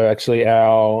 So actually,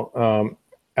 our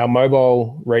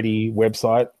mobile-ready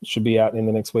website should be out in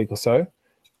the next week or so.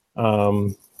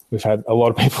 We've had a lot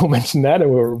of people mention that,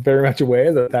 and we're very much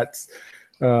aware that that's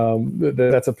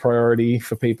a priority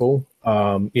for people.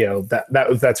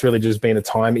 That's really just been a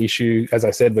time issue. As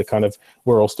I said,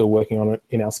 we're all still working on it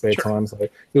in our spare time. So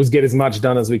it was get as much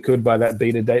done as we could by that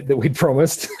beta date that we'd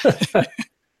promised.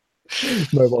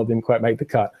 Mobile didn't quite make the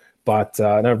cut. But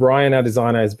no, Brian, our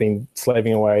designer, has been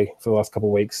slaving away for the last couple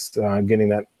of weeks, getting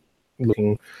that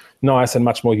looking nice and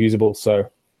much more usable. So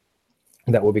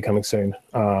that will be coming soon.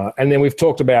 And then we've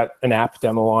talked about an app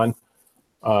down the line.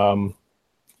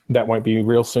 That won't be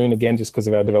real soon, again, just because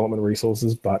of our development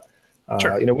resources. But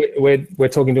we're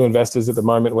talking to investors at the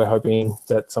moment. We're hoping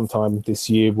that sometime this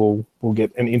year we'll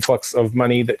get an influx of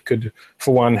money that could,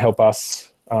 for one, help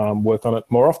us work on it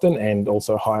more often, and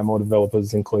also hire more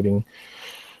developers, including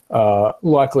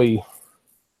likely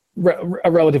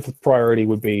a relative priority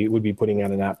would be putting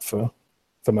out an app for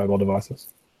mobile devices.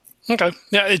 Okay.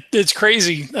 Yeah, it's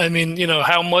crazy. I mean,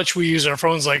 how much we use our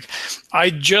phones. Like, I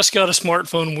just got a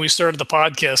smartphone when we started the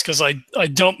podcast because I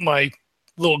dumped my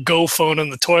little Go phone in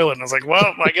the toilet. And I was like,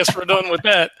 well, I guess we're done with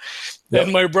that. Yep.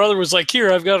 And my brother was like,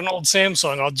 here, I've got an old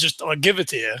Samsung. I'll give it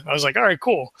to you. I was like, all right,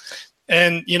 cool.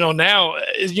 And, now,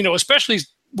 especially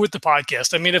with the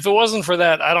podcast, I mean, if it wasn't for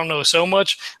that, I don't know so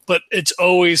much, but it's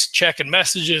always checking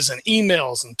messages and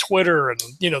emails and Twitter and,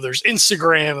 there's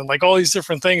Instagram and like all these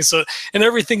different things. So, and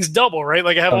everything's double, right?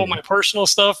 Like I have all my personal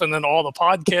stuff and then all the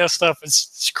podcast stuff.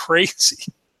 It's crazy.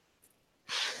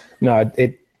 No,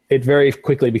 it very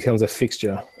quickly becomes a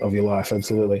fixture of your life.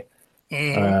 Absolutely.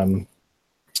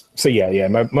 So yeah,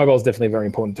 mobile is definitely very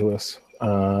important to us.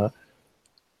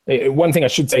 One thing I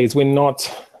should say is we're not,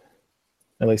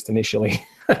 at least initially,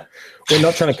 we're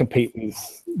not trying to compete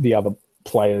with the other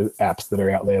player apps that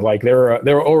are out there. Like there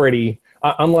are already,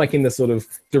 unlike in the sort of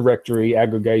directory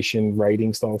aggregation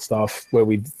rating style stuff where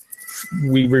we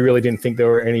really didn't think there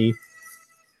were any.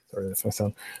 Sorry, that's my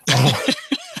son.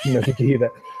 If you can hear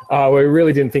that. We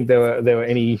really didn't think there were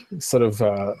any sort of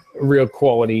real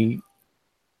quality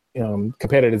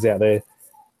competitors out there.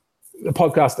 The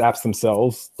podcast apps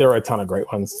themselves, there are a ton of great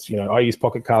ones. I use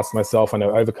Pocket Cast myself. I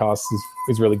know Overcast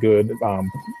is really good.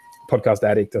 Podcast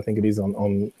Addict, I think it is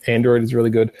on Android, is really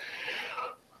good.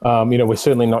 We're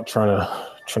certainly not trying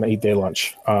to eat their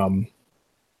lunch.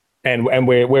 And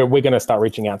we're going to start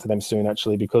reaching out to them soon,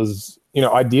 actually, because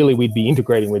ideally we'd be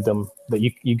integrating with them. That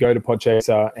you go to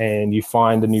Podchaser and you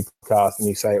find a new podcast and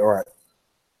you say, all right,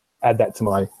 add that to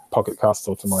my Pocket Cast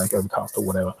or to my Overcast or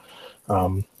whatever.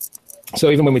 So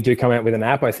even when we do come out with an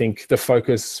app, I think the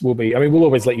focus will be, we'll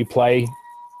always let you play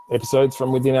episodes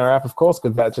from within our app, of course,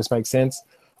 because that just makes sense.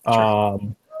 Sure.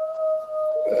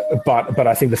 But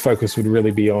I think the focus would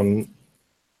really be on,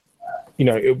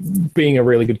 being a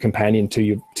really good companion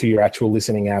to your actual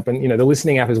listening app. And, the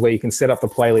listening app is where you can set up the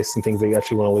playlists and things that you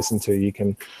actually want to listen to. You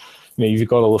can, you've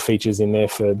got all the features in there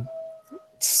for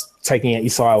taking out your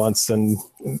silence and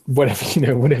whatever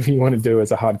you want to do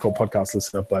as a hardcore podcast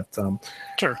listener. But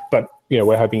sure. But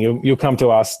we're hoping you'll come to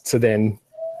us to then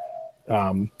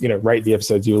rate the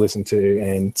episodes you listen to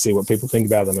and see what people think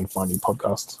about them and find new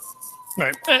podcasts.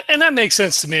 Right, and that makes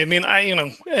sense to me. I mean,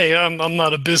 I'm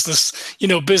not a business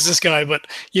guy, but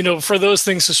for those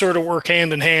things to sort of work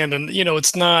hand in hand, and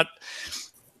it's not.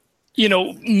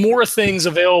 More things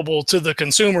available to the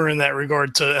consumer in that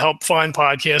regard to help find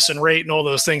podcasts and rate and all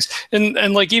those things.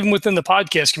 And like even within the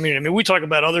podcast community, we talk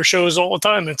about other shows all the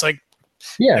time. It's like,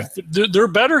 yeah, they're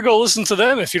better. Go listen to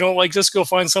them. If you don't like this, go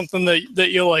find something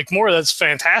that you like more. That's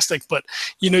fantastic. But,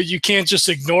 you can't just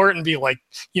ignore it and be like,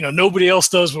 nobody else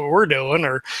does what we're doing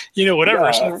or, whatever.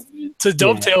 Yeah. So to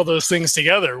dovetail those things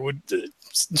together would,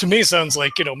 to me, sounds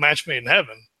like, match made in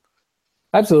heaven.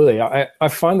 Absolutely. I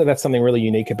find that that's something really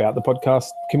unique about the podcast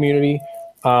community.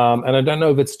 And I don't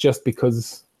know if it's just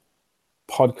because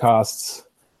podcasts,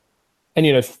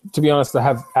 and, to be honest, I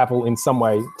have Apple in some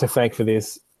way to thank for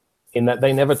this, in that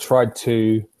they never tried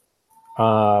to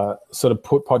sort of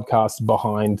put podcasts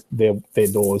behind their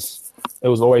doors. It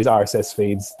was always RSS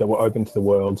feeds that were open to the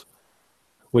world,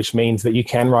 which means that you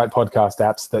can write podcast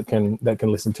apps that can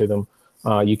listen to them.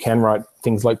 You can write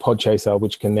things like Podchaser,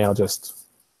 which can now just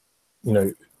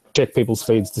check people's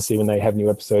feeds to see when they have new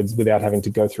episodes without having to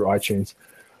go through iTunes.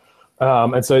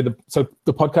 And so the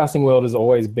podcasting world has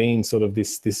always been sort of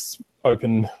this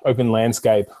open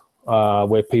landscape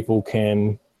where people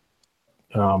can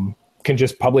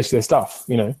just publish their stuff.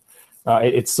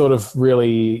 It's sort of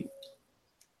really,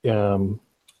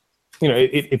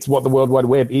 it's what the World Wide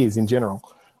Web is in general.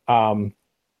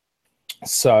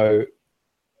 So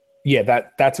yeah,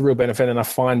 that's a real benefit. And I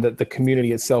find that the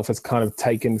community itself has kind of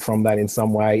taken from that in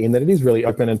some way, in that it is really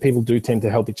open and people do tend to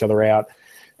help each other out.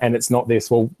 And it's not this,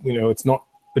 it's not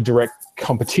a direct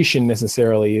competition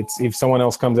necessarily. It's if someone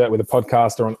else comes out with a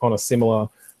podcast or on a similar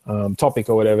topic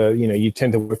or whatever, you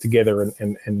tend to work together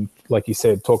and like you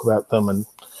said, talk about them and,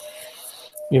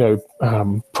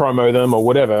 promo them or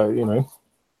whatever,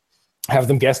 have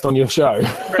them guest on your show.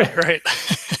 Right.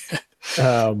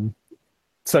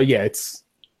 So yeah,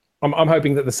 I'm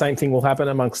hoping that the same thing will happen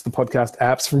amongst the podcast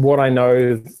apps. From what I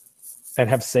know and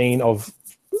have seen of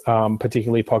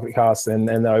particularly Pocket Cast and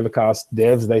the Overcast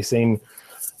devs, they seem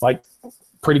like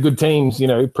pretty good teams,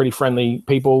 pretty friendly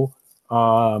people.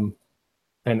 And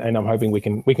I'm hoping we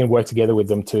can work together with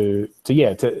them to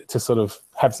sort of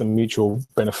have some mutually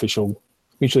beneficial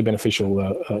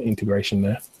integration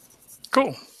there.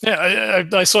 Cool. Yeah,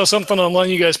 I saw something online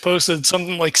you guys posted,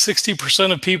 something like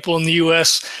 60% of people in the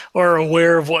U.S. are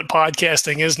aware of what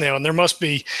podcasting is now, and there must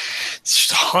be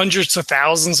hundreds of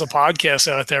thousands of podcasts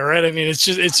out there, right? I mean,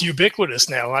 it's ubiquitous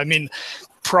now. I mean,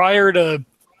 prior to,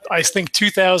 I think,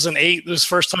 2008 was the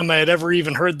first time I had ever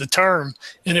even heard the term,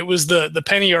 and it was the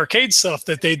Penny Arcade stuff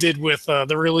that they did with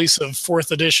the release of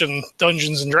 4th edition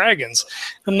Dungeons and Dragons.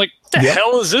 I'm like, the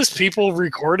hell is this? People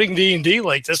recording D&D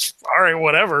like this? All right,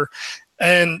 whatever.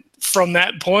 And from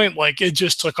that point, like, it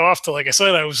just took off to, like I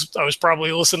said, I was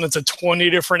probably listening to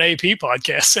 20 different AP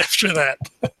podcasts after that.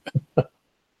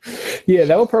 Yeah,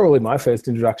 that was probably my first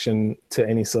introduction to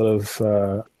any sort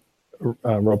of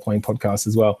role-playing podcast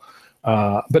as well.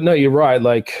 But no, you're right.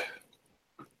 Like,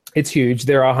 it's huge.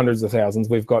 There are hundreds of thousands.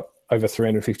 We've got over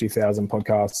 350,000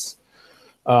 podcasts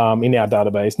in our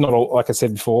database. Not all, like I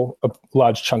said before, a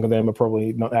large chunk of them are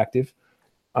probably not active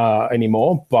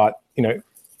anymore. But, you know,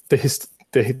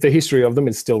 the history of them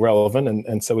is still relevant,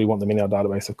 and so we want them in our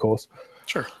database, of course.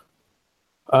 Sure.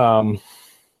 But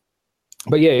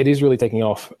yeah, it is really taking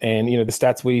off. And, you know, the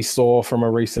stats we saw from a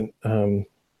recent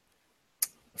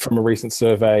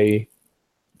survey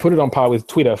put it on par with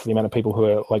Twitter for the amount of people who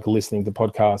are like listening to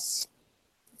podcasts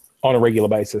on a regular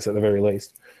basis at the very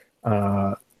least.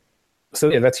 So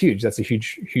yeah, that's huge. That's a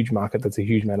huge market. That's a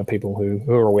huge amount of people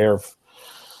who are aware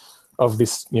of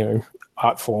this, you know,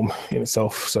 art form in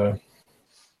itself. So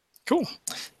cool.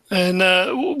 And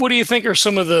what do you think are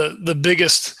some of the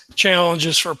biggest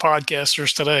challenges for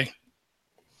podcasters today?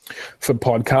 For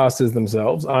podcasters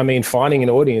themselves, I mean, finding an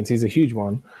audience is a huge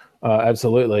one.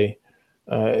 Absolutely.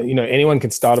 You know, anyone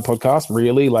can start a podcast,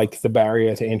 really. Like, the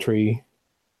barrier to entry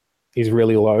is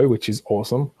really low, which is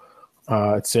awesome.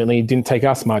 It certainly didn't take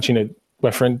us much. You know,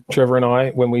 my friend Trevor and I,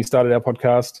 when we started our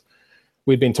podcast,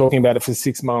 we'd been talking about it for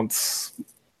 6 months.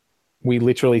 We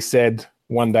literally said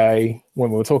one day when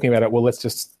we were talking about it, well, let's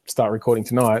just start recording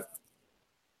tonight.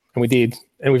 And we did.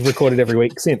 And we've recorded every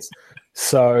week since.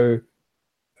 So,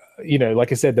 you know,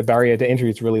 like I said, the barrier to entry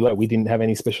is really low. We didn't have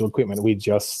any special equipment. We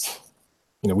just,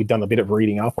 you know, we'd done a bit of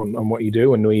reading up on what you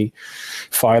do, and we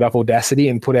fired up Audacity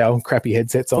and put our crappy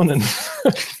headsets on, and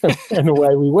and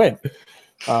away we went.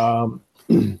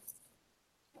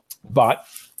 But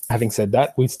having said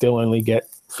that, we still only get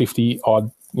 50 odd,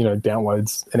 you know,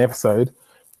 downloads an episode.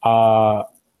 And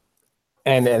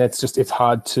it's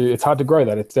hard to grow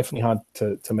that. It's definitely hard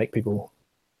to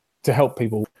help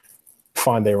people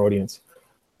find their audience.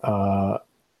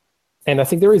 And I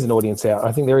think there is an audience out.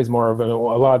 I think there is more of a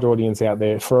large audience out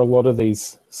there for a lot of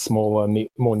these smaller,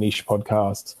 more niche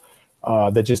podcasts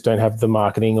that just don't have the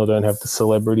marketing or don't have the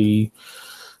celebrity,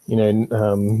 you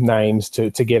know, names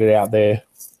to get it out there.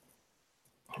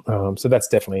 So that's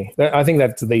definitely, I think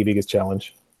that's the biggest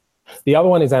challenge. The other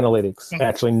one is analytics,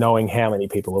 actually knowing how many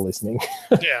people are listening.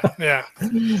 Yeah.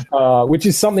 Which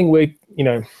is something we, you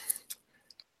know,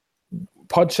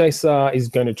 Podchaser is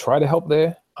going to try to help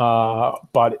there.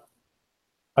 But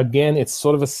again, it's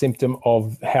sort of a symptom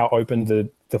of how open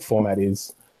the format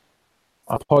is.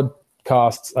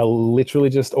 Podcasts are literally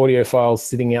just audio files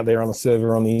sitting out there on a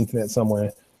server on the internet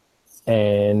somewhere,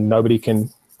 and nobody can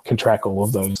track all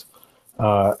of those.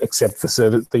 Except the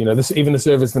server, you know, even the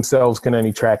servers themselves can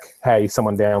only track, hey,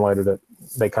 someone downloaded it.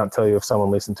 They can't tell you if someone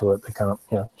listened to it. They can't,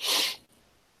 you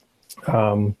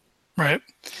know. Right.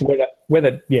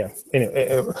 Whether yeah.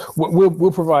 Anyway,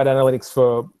 we'll provide analytics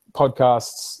for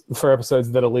podcasts for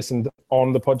episodes that are listened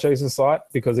on the Podchaser site,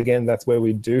 because again, that's where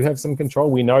we do have some control.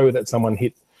 We know that someone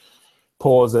hit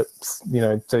pause at, you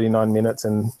know, 39 minutes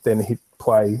and then hit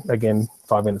play again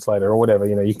 5 minutes later or whatever.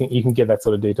 You know, you can get that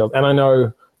sort of detail. And I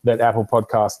know that Apple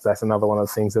Podcasts, that's another one of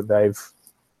the things that they've,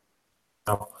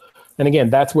 and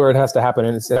again, that's where it has to happen,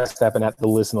 and it has to happen at the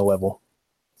listener level,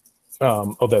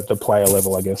 or the player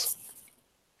level, I guess.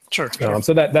 Sure.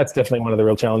 So that's definitely one of the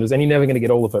real challenges, and you're never going to get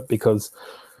all of it because,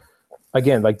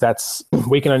 again, like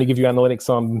we can only give you analytics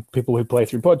on people who play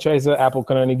through Podchaser. Apple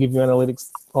can only give you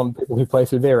analytics on people who play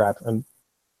through their app, and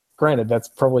granted, that's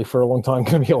probably for a long time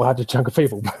going to be a larger chunk of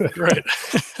people. Right.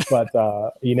 But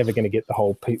you're never going to get the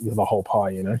whole pie,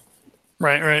 you know.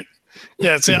 Right.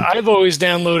 Yeah, I've always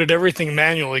downloaded everything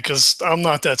manually because I'm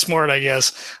not that smart, I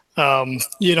guess.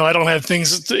 You know, I don't have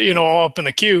things, you know, all up in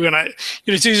a queue, and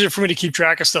it's easier for me to keep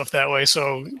track of stuff that way.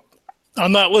 So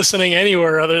I'm not listening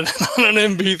anywhere other than on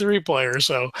an MP3 player.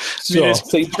 So sure.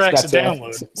 It tracks a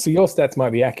download. So your stats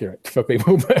might be accurate for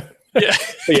people, but yeah.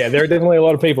 But yeah, there are definitely a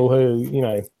lot of people who, you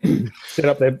know, set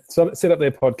up their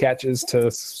podcatchers to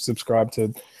subscribe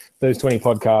to those 20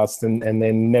 podcasts and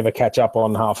then never catch up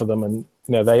on half of them, and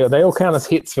you know they all count as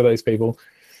hits for those people.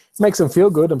 Makes them feel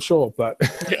good, I'm sure, but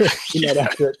you're not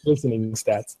accurate listening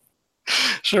stats.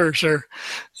 Sure.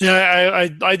 Yeah,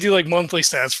 I do like monthly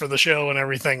stats for the show and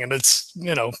everything, and it's,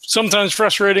 sometimes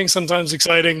frustrating, sometimes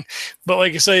exciting, but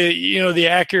like I say, the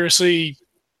accuracy,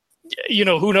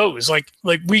 who knows? Like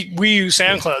we use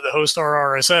SoundCloud to host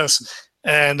our RSS,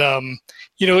 and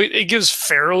it gives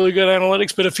fairly good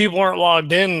analytics, but if people aren't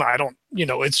logged in, I don't,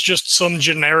 it's just some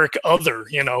generic other,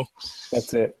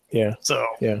 That's it. Yeah. So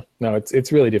yeah, no,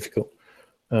 it's really difficult.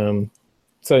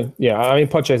 So yeah, I mean,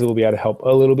 Podchaser will be able to help a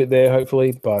little bit there,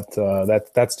 hopefully, but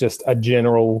that's just a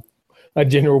general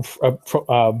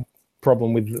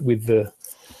problem with the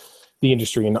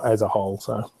industry as a whole.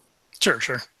 So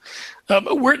sure.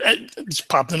 Where it's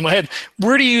popped in my head.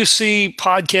 Where do you see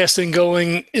podcasting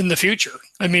going in the future?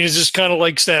 I mean, is this kind of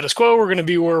like status quo? We're going to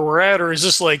be where we're at, or is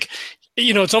this like,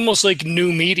 it's almost like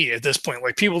new media at this point.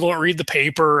 Like people don't read the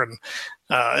paper, and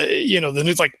the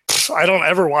news. Like I don't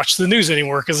ever watch the news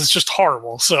anymore because it's just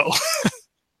horrible. So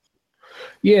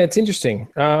yeah, it's interesting.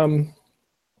 I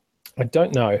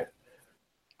don't know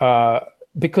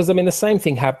because I mean the same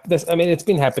thing happens. I mean, it's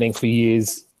been happening for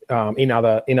years in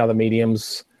other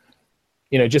mediums.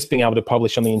 Just being able to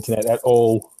publish on the internet at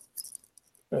all,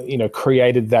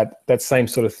 created that same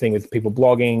sort of thing with people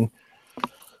blogging.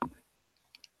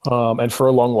 And for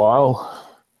a long while,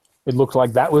 it looked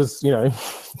like that was,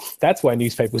 that's why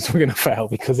newspapers were going to fail,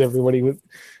 because everybody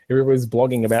was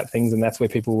blogging about things, and that's where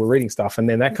people were reading stuff. And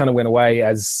then that kind of went away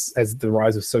as the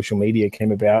rise of social media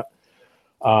came about.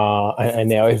 And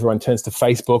now everyone turns to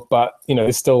Facebook, but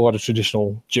there's still a lot of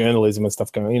traditional journalism and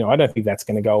stuff going. I don't think that's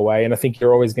going to go away, and I think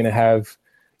you're always going to have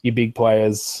your big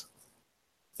players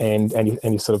and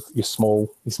your sort of your small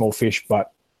fish.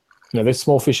 But those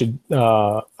small fish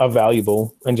are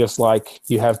valuable, and just like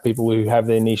you have people who have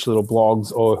their niche little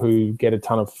blogs or who get a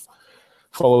ton of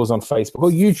followers on Facebook or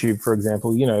YouTube, for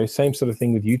example. Same sort of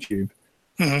thing with YouTube.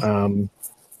 Mm-hmm.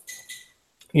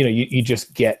 You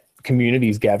just get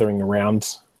communities gathering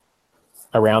around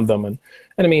them, and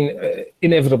I mean,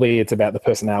 inevitably it's about the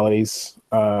personalities,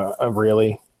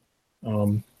 really.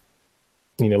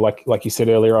 Like you said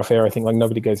earlier off air, I think like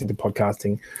nobody goes into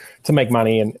podcasting to make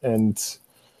money, and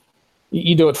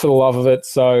you do it for the love of it.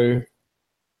 So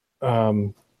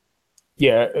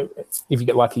yeah, if you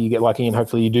get lucky, you get lucky, and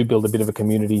hopefully you do build a bit of a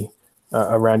community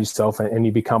around yourself, and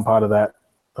you become part of that.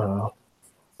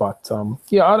 But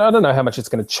yeah, I don't know how much it's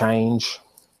going to change.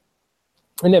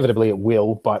 Inevitably it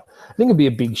will, but I think it'd be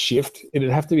a big shift. It'd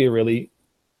have to be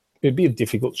it'd be a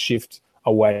difficult shift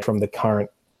away from the current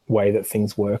way that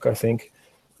things work, I think.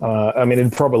 I mean,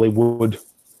 it probably would,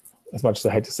 as much as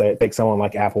I hate to say it, take someone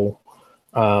like Apple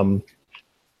to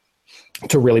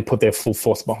really put their full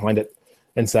force behind it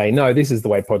and say, no, this is the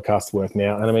way podcasts work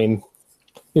now. And I mean,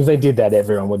 if they did that,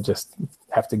 everyone would just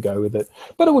have to go with it.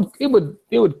 But it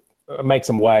would make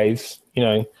some waves.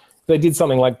 If they did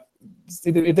something like,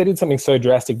 if they did something so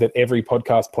drastic that every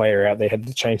podcast player out there had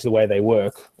to change the way they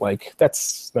work, like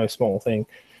that's no small thing.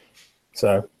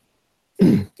 So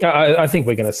I think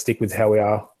we're going to stick with how we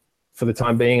are for the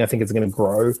time being. I think it's going to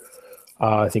grow.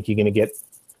 I think you're going to get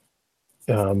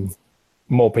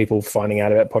more people finding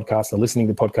out about podcasts and listening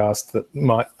to podcasts that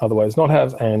might otherwise not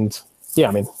have. And yeah,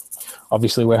 I mean,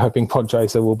 obviously we're hoping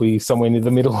Podchaser will be somewhere near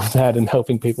the middle of that, and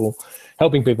helping people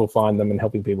find them and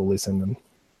helping people listen, and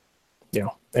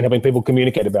and helping people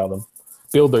communicate about them,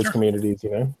 build those communities.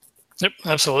 Yep,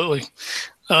 absolutely.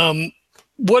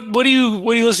 What do you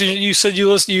listen to? You said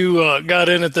you got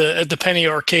in at the Penny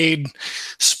Arcade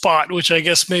spot, which I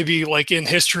guess maybe like in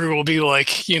history will be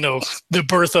like the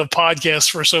birth of podcasts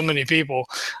for so many people.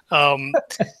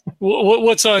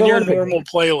 What's on your normal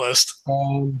playlist?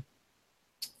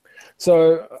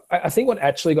 So I think what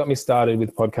actually got me started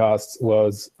with podcasts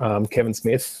was Kevin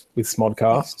Smith with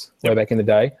Smodcast way back in the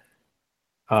day.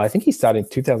 I think he started in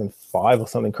 2005 or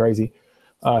something crazy.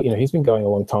 He's been going a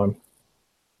long time.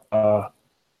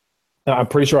 I'm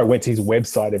pretty sure I went to his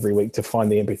website every week to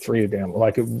find the MP3 down.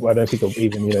 Like, I don't think of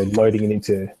even loading it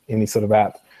into any sort of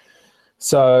app.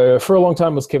 So for a long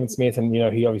time it was Kevin Smith, and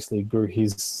he obviously grew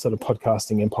his sort of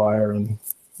podcasting empire and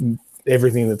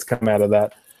everything that's come out of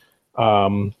that.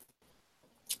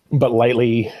 But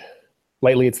lately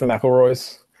it's the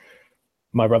McElroys,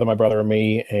 my brother and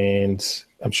me, and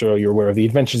I'm sure you're aware of the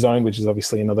Adventure Zone, which is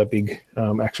obviously another big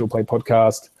actual play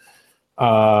podcast.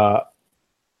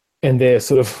 And they're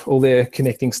sort of all their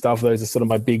connecting stuff. Those are sort of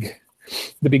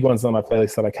the big ones on my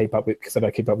playlist that I keep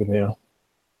up with now.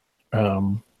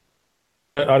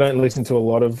 I don't listen to a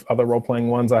lot of other role-playing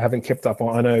ones. I haven't kept up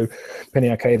on. I know Penny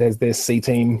Arcade has their C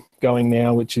Team going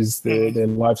now, which is their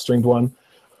live streamed one,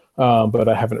 but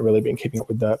I haven't really been keeping up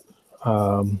with that.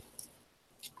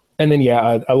 And then,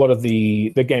 a lot of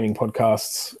the gaming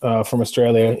podcasts from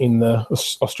Australia in the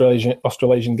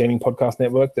Australasian Gaming Podcast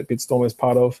Network that Bitstorm is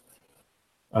part of.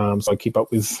 So I keep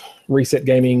up with Reset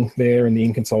Gaming there and the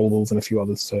Inconsolables and a few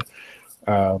others. So,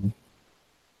 to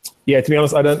be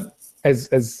honest, I don't,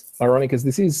 as ironic as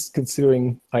this is,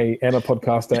 considering I am a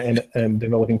podcaster and am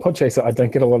developing Podchaser, I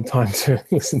don't get a lot of time to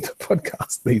listen to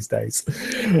podcasts these days.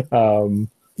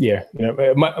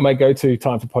 My go-to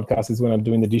time for podcasts is when I'm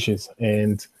doing the dishes,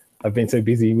 and I've been so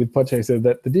busy with Podchaser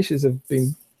that the dishes have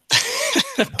been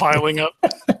piling up.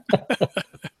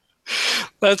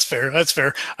 That's fair.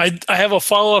 I have a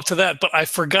follow-up to that, but I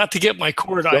forgot to get my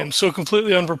cord. I am so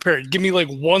completely unprepared. Give me like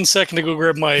 1 second to go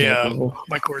grab my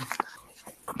my cord.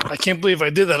 I can't believe I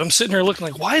did that. I'm sitting here looking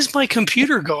like, why is my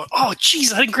computer going? Oh,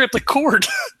 geez, I didn't grab the cord.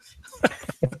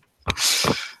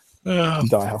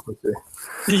 Die halfway through.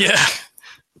 Yeah.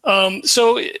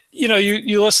 So,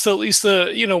 you listen to at least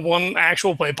the, one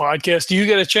actual play podcast. Do you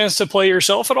get a chance to play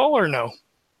yourself at all or no?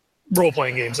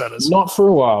 Role-playing games, that is. Not for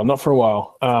a while.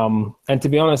 And to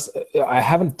be honest, I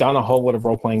haven't done a whole lot of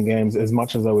role-playing games as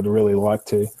much as I would really like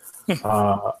to.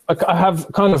 I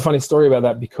have kind of a funny story about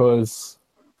that because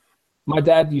my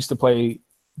dad used to play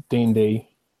D&D,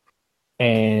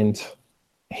 and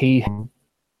he had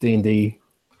D&D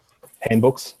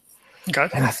handbooks. Okay.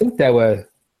 And I think they were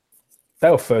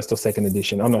first or second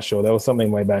edition. I'm not sure. There was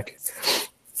something way back.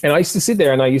 And I used to sit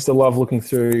there and I used to love looking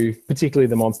through, particularly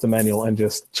the Monster Manual, and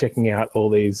just checking out all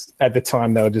these. At the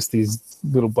time, they were just these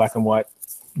little black and white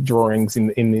drawings in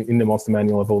the Monster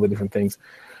Manual of all the different things.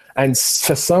 And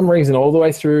for some reason, all the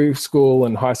way through school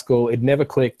and high school, it never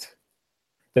clicked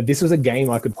that this was a game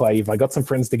I could play if I got some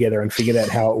friends together and figured out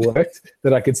how it worked,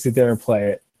 that I could sit there and play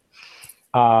it.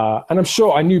 And I'm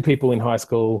sure I knew people in high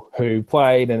school who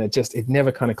played, and it never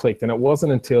kind of clicked. And it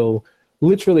wasn't until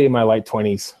literally in my late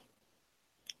 20s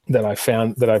that I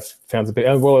found a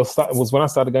bit. Well, it was when I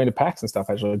started going to PAX and stuff,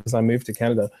 actually, because I moved to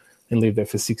Canada and lived there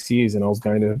for 6 years, and I was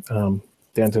going to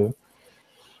down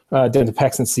to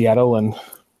PAX in Seattle and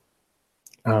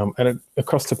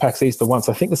across to PAX East once.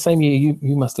 I think the same year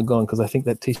you must have gone, because I think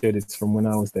that T-shirt is from when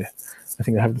I was there. I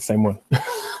think I have the same one.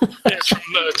 It's from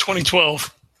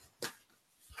 2012.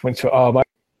 I think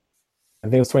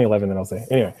it was 2011 that I was there.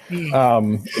 Anyway,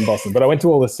 in Boston. But I went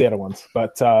to all the Seattle ones.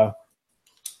 But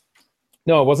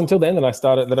no, it wasn't until then that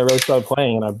I really started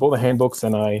playing, and I bought the handbooks,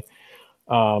 and I,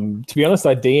 to be honest,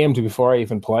 I DM'd before I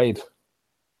even played.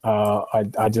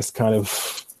 I just kind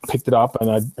of picked it up, and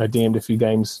I DM'd a few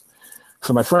games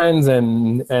for my friends,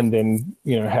 and then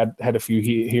had a few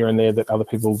here and there that other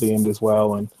people DM'd as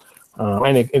well, and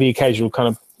the occasional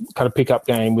kind of pick up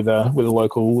game with a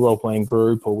local role playing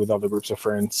group or with other groups of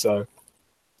friends. So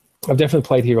I've definitely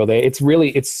played here or there. It's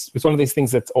one of these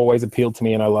things that's always appealed to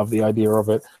me, and I love the idea of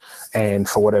it. And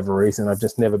for whatever reason, I've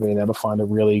just never been able to find a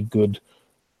really good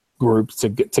group to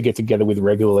get together with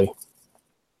regularly.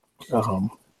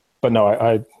 But no,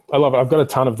 I love it. I've got a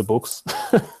ton of the books.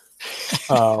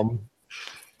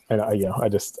 And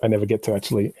I never get to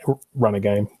actually run a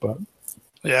game, but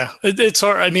yeah, it's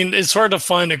hard. I mean, it's hard to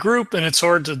find a group, and it's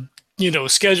hard to,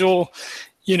 schedule.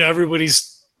 Everybody's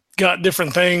got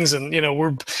different things, and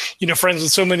we're friends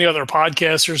with so many other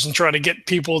podcasters, and try to get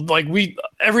people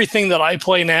everything that I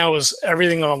play now is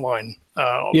everything online.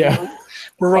 We're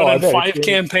running 5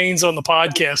 campaigns on the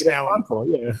podcast now.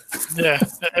 Yeah,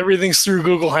 everything's through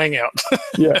Google Hangout.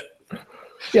 Yeah.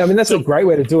 I mean, that's a great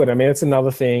way to do it. I mean, it's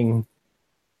another thing.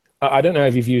 I don't know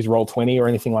if you've used Roll20 or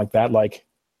anything like that.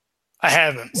 I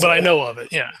haven't, but I know of it.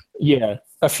 Yeah. Yeah.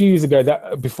 A few years ago,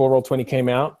 before Roll20 came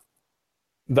out,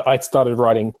 I started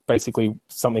writing basically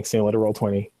something similar to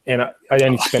Roll20, and I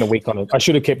only spent a week on it. I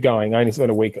should have kept going. I only spent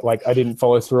a week. I didn't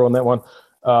follow through on that one.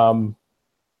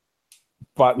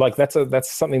 But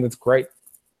that's something that's great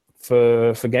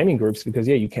for gaming groups, because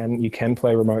you can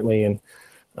play remotely, and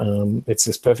it's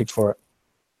just perfect for it.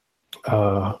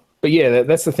 But yeah,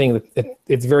 that's the thing. That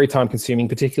it's very time consuming,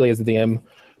 particularly as a DM,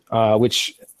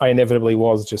 which I inevitably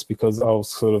was, just because I was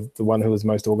sort of the one who was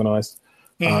most organized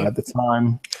at the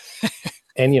time.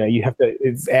 And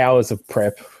it's hours of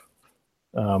prep.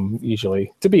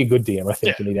 Usually, to be a good DM, I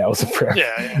think you need hours of prep.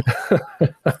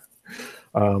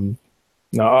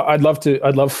 No, I'd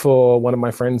love for one of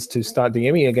my friends to start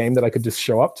DMing a game that I could just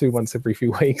show up to once every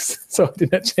few weeks, so I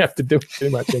didn't actually have to do too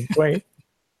much in between.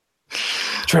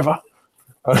 Trevor.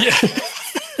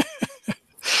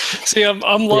 See, I'm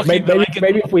lucky.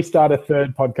 Maybe if we start a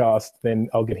third podcast, then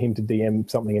I'll get him to DM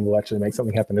something, and we'll actually make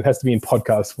something happen. It has to be in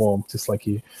podcast form, just like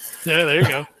you. Yeah, there you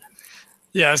go.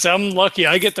 Yeah, so I'm lucky.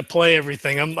 I get to play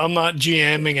everything. I'm not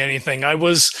GMing anything. I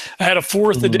had a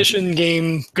fourth edition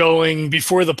game going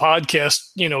before the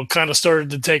podcast, kind of started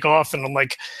to take off, and I'm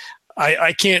like,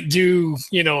 I can't do,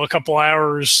 a couple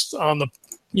hours on the,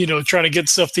 trying to get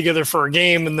stuff together for a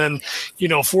game, and then,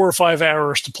 4 or 5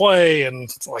 hours to play, and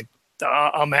it's like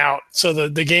I'm out. So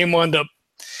the game wound up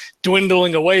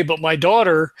dwindling away. But my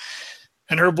daughter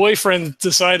and her boyfriend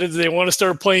decided they want to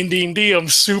start playing D&D. I'm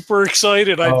super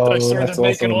excited. I started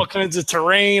making all kinds of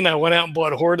terrain. I went out and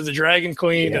bought Horde of the Dragon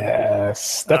Queen.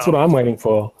 Yes, that's what I'm waiting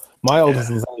for. My oldest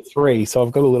is only 3, so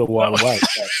I've got a little while to wait.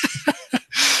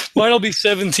 Mine will be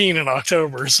 17 in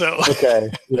October. So okay,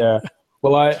 yeah.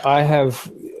 Well, I have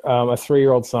a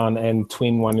 3-year-old son and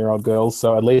twin 1-year-old girls,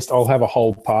 so at least I'll have a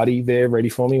whole party there ready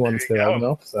for me once they're old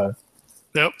enough. So,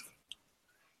 yep.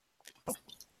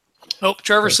 Oh,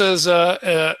 Trevor says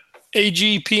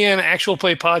AGPN Actual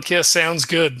Play Podcast sounds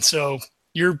good. So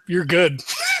you're good.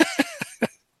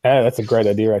 Yeah, that's a great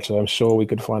idea. Actually, I'm sure we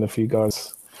could find a few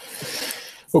guys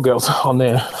or girls on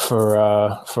there for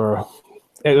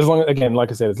as long, again, like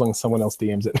I said, as long as someone else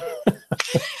DMs it.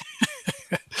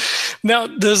 Now,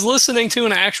 does listening to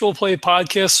an Actual Play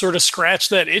podcast sort of scratch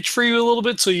that itch for you a little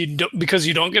bit? So because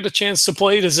you don't get a chance to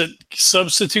play, does it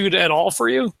substitute at all for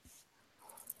you?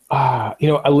 A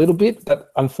little bit,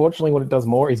 but unfortunately what it does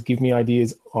more is give me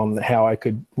ideas on how I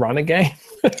could run a game.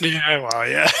 Yeah, well,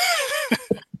 yeah.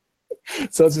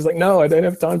 So it's just like, no, I don't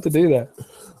have time to do that.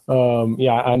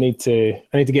 I need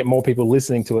to get more people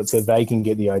listening to it so they can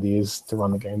get the ideas to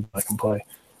run the game that I can play.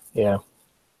 Yeah.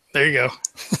 There you go.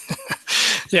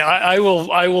 Yeah, I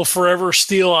will forever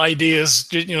steal ideas,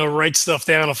 write stuff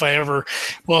down if I ever,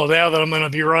 now that I'm going to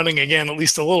be running again, at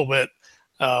least a little bit.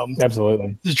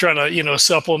 Absolutely. To try to,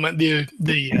 supplement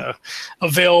the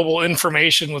available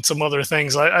information with some other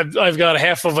things. I've got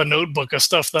half of a notebook of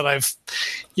stuff that I've,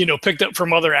 picked up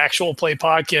from other Actual Play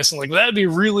podcasts, and like, that'd be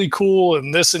really cool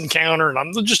in this encounter. And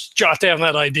I'm just jot down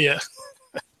that idea.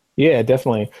 Yeah,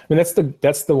 definitely. I mean,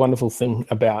 that's the wonderful thing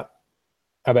about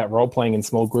role playing in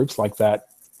small groups like that.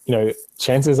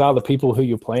 Chances are the people who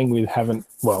you're playing with haven't,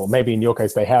 well, maybe in your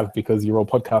case they have because you're all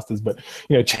podcasters, but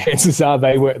chances are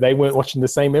they weren't watching the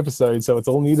same episode, so it's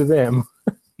all new to them.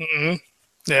 Mm-hmm.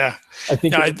 Yeah, I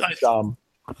think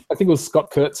it was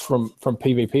Scott Kurtz from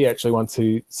PvP actually once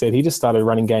who said he just started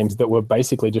running games that were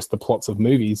basically just the plots of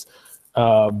movies,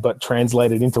 but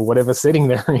translated into whatever setting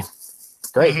they're in.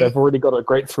 It's great. Mm-hmm. They've already got a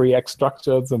great 3-act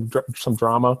structure, some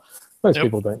drama. Most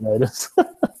people don't notice.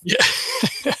 Yeah.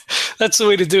 That's the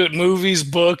way to do it. Movies,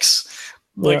 books,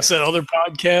 like I said, other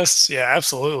podcasts. Yeah,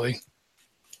 absolutely.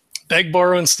 Beg,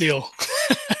 borrow, and steal.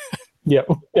 Yeah.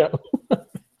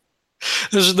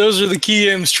 Those are the key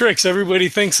M's tricks. Everybody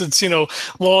thinks it's,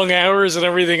 long hours and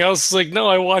everything else. It's like, no,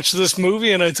 I watched this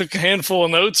movie and I took a handful of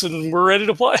notes and we're ready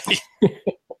to play.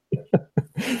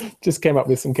 Just came up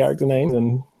with some character names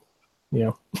and,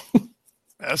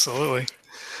 Absolutely.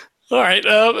 All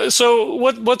right. So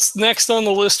what's next on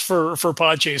the list for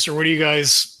Podchaser? What are you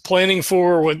guys planning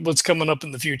for? What's coming up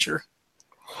in the future?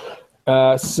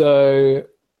 So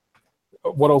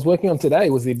what I was working on today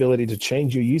was the ability to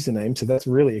change your username. So that's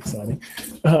really exciting.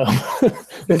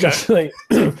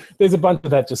 There's a bunch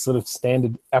of that just sort of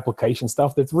standard application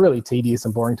stuff that's really tedious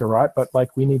and boring to write, but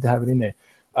like we need to have it in there.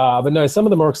 But no, some of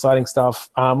the more exciting stuff,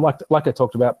 like I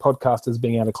talked about, podcasters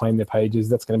being able to claim their pages,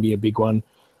 that's going to be a big one.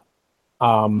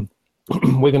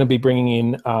 We're going to be bringing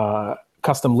in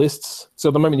custom lists. So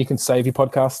at the moment you can save your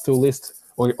podcast to a list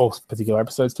or particular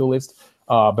episodes to a list,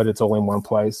 but it's all in one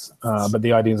place. But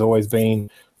the idea has always been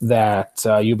that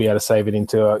you'll be able to save it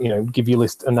into, give your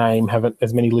list a name, have it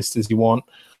as many lists as you want.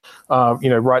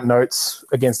 Write notes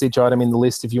against each item in the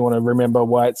list if you want to remember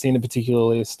why it's in a particular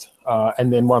list.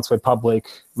 And then once we're public,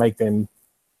 make them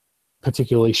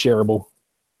particularly shareable.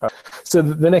 So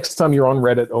the next time you're on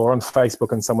Reddit or on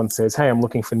Facebook and someone says, hey, I'm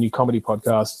looking for new comedy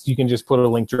podcasts, you can just put a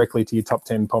link directly to your top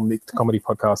 10 comedy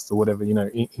podcasts or whatever, in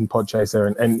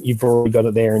Podchaser, and you've already got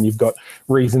it there and you've got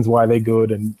reasons why they're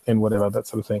good and whatever, that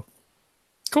sort of thing.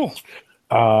 Cool.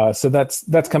 So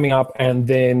that's coming up. And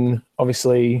then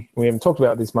obviously we haven't talked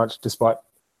about this much, despite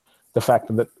the fact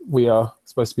that we are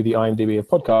supposed to be the IMDb of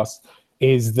podcasts,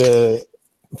 is the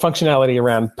functionality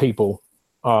around people.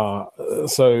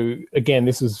 So again,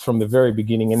 this is from the very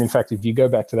beginning, and in fact, if you go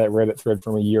back to that Reddit thread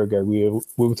from a year ago, we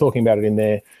were talking about it in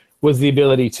there. Was the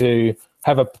ability to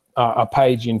have a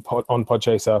page on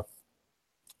Podchaser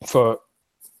for,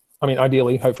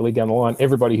 ideally, hopefully down the line,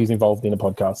 everybody who's involved in a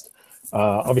podcast.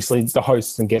 Obviously, the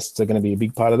hosts and guests are going to be a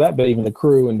big part of that, but even the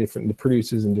crew and the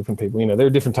producers and different people. There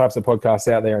are different types of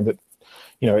podcasts out there, and that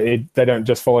they don't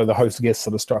just follow the host guest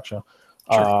sort of structure.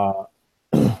 Sure.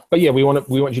 but yeah, we want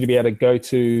you to be able to go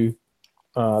to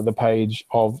the page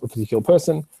of a particular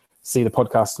person, see the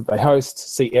podcasts that they host,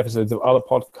 see episodes of other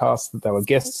podcasts that they were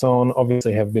guests on,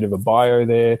 obviously have a bit of a bio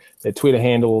there, their Twitter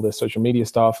handle, their social media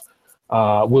stuff.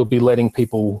 We'll be letting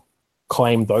people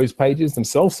claim those pages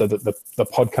themselves so that the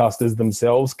podcasters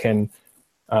themselves can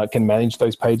manage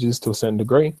those pages to a certain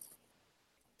degree.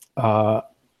 And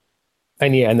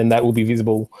then that will be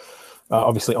visible,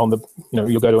 obviously on the,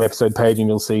 you'll go to an episode page and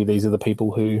you'll see these are the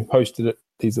people who hosted it.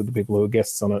 These are the people who are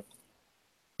guests on it.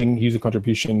 User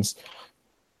contributions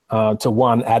to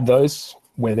one, add those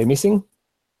where they're missing,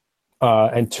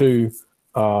 and two,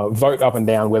 vote up and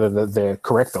down whether they're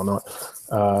correct or not.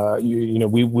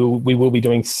 We will be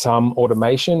doing some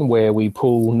automation where we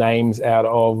pull names out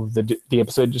of the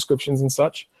episode descriptions and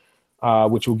such,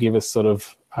 which will give us sort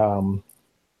of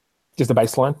just a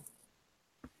baseline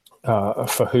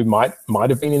for who might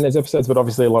have been in those episodes. But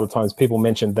obviously, a lot of times people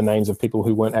mention the names of people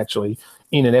who weren't actually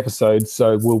in an episode,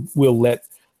 so we'll let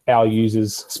our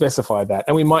users specify that,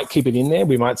 and we might keep it in there.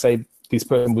 We might say this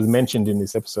person was mentioned in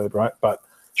this episode, right? But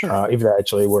sure. If they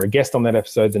actually were a guest on that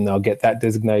episode, then they'll get that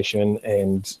designation,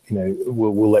 and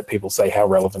we'll let people say how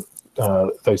relevant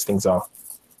those things are.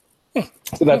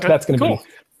 So that's going to be,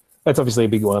 that's obviously a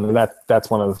big one, and that's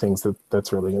one of the things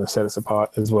that's really going to set us apart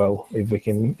as well. If we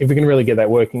can really get that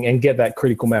working and get that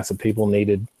critical mass of people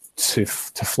needed to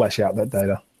flesh out that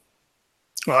data.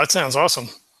 Well, that sounds awesome.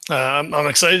 I'm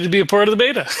excited to be a part of the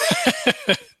beta.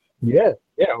 Yeah.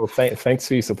 Well, thanks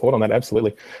for your support on that.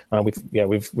 Absolutely.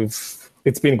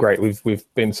 It's been great. We've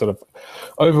been sort of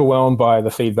overwhelmed by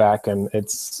the feedback, and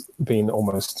it's been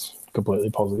almost completely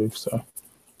positive. So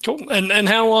cool. And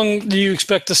how long do you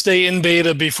expect to stay in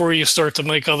beta before you start to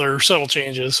make other subtle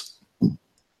changes?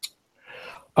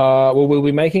 Well, we'll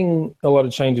be making a lot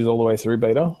of changes all the way through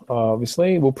beta.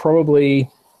 Obviously, we'll probably.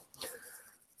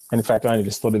 And in fact, I only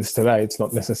just thought of this today. It's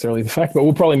not necessarily the fact, but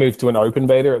we'll probably move to an open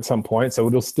beta at some point. So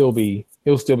it'll still be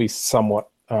somewhat,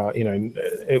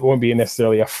 it won't be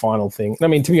necessarily a final thing. I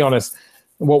mean, to be honest,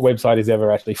 what website is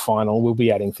ever actually final? We'll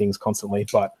be adding things constantly,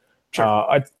 but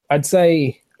sure. I'd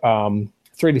say 3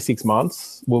 to 6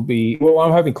 months will be. Well,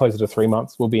 I'm hoping closer to 3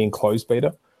 months. We'll be in closed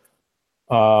beta.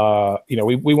 We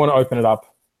want to open it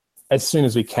up as soon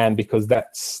as we can, because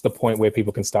that's the point where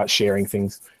people can start sharing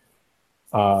things.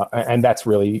 And that's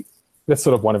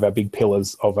sort of one of our big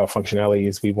pillars of our functionality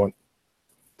is we want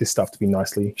this stuff to be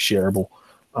nicely shareable.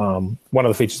 One of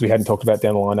the features we hadn't talked about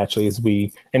down the line actually is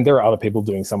and there are other people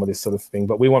doing some of this sort of thing,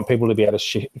 but we want people to be able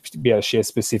to share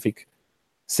specific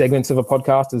segments of a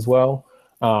podcast as well.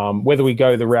 Whether we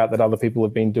go the route that other people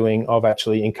have been doing of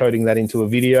actually encoding that into a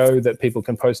video that people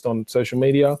can post on social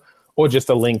media, or just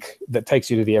a link that takes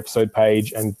you to the episode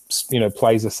page and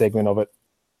plays a segment of it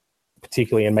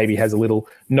particularly, and maybe has a little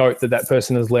note that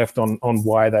person has left on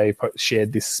why they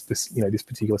shared this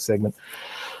particular segment.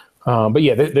 But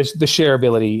yeah, the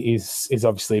shareability is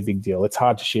obviously a big deal. It's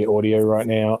hard to share audio right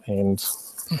now, and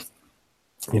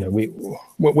we're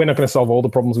not going to solve all the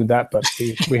problems with that, but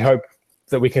we hope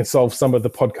that we can solve some of the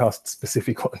podcast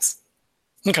specific ones.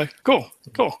 Okay, cool.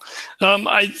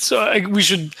 We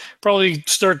should probably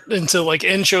start into like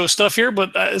end show stuff here,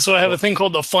 but so I have a thing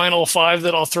called the final 5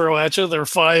 that I'll throw at you. There are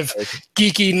 5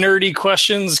 geeky, nerdy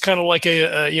questions, kind of like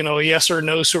a yes or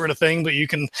no sort of thing, but you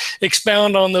can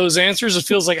expound on those answers. It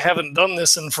feels like I haven't done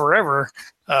this in forever.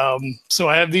 So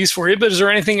I have these for you, but is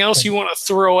there anything else you want to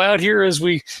throw out here as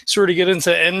we sort of get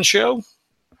into end show?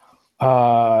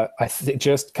 I think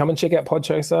just come and check out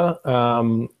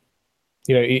Podchaser.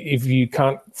 If you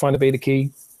can't find a beta key,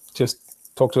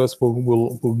 just talk to us.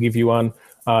 We'll give you one.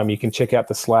 You can check out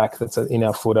the Slack that's in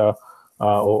our footer,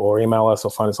 or email us,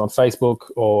 or find us on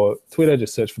Facebook or Twitter.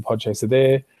 Just search for Podchaser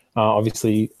there.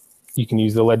 Obviously, you can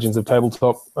use the Legends of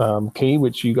Tabletop key,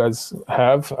 which you guys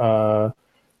have, to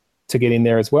get in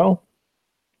there as well.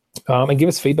 And give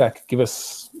us feedback. Give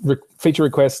us feature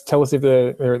requests. Tell us if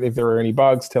there are any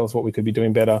bugs. Tell us what we could be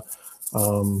doing better.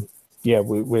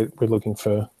 We're looking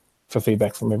for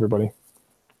feedback from everybody.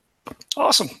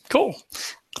 Awesome. Cool.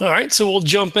 All right. So we'll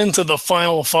jump into the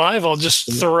final 5. I'll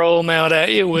just throw them out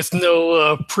at you with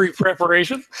no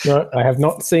pre-preparation. No, I have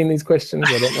not seen these questions.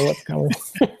 I don't know what's coming.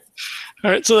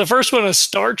 All right. So the first one is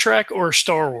Star Trek or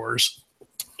Star Wars?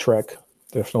 Trek,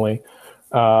 definitely.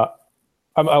 I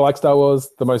like Star Wars,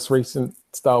 the most recent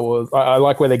Star Wars. I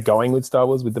like where they're going with Star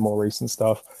Wars with the more recent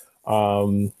stuff.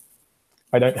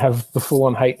 I don't have the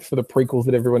full-on hate for the prequels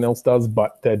that everyone else does,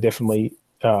 but they're definitely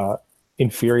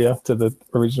inferior to the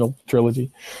original trilogy.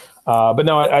 But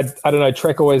no, I don't know.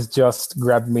 Trek always just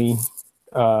grabbed me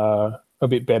a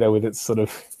bit better with its sort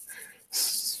of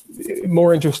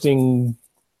more interesting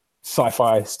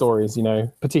sci-fi stories.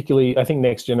 Particularly, I think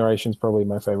Next Generation is probably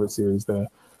my favorite series there.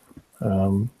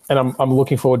 And I'm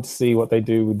looking forward to see what they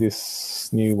do with this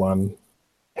new one.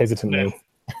 Hesitantly.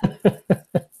 Yeah.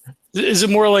 Is it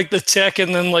more like the tech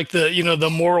and then like the the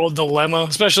moral dilemma,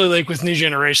 especially like with New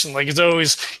Generation? Like it's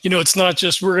always it's not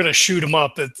just we're gonna shoot them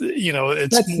up. It's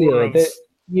That's more of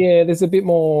there's a bit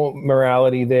more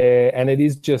morality there, and it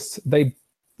is just they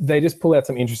just pull out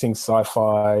some interesting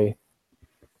sci-fi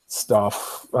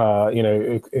stuff.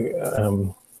 Whether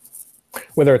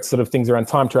it's sort of things around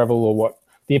time travel or what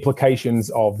the implications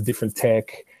of different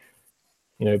tech,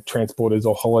 transporters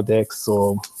or holodecks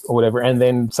or whatever, and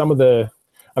then some of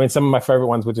my favorite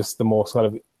ones were just the more sort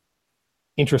of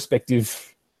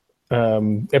introspective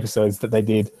episodes that they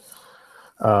did.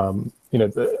 I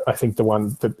think the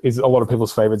one that is a lot of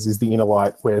people's favorites is The Inner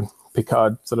Light, where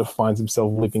Picard sort of finds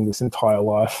himself living this entire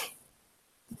life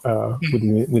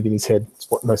within his head.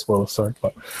 No spoilers, sorry,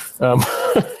 but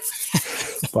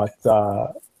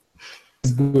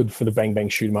it's good for the bang bang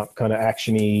shoot 'em up kind of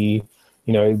actiony,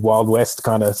 Wild West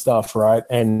kind of stuff, right?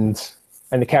 And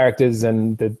the characters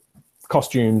and the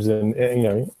costumes and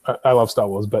I love Star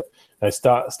Wars, but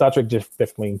Star Trek just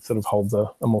definitely sort of holds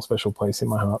a more special place in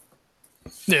my heart.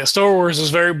 Yeah, Star Wars is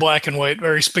very black and white,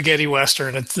 very spaghetti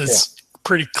western. It's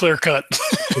pretty clear cut.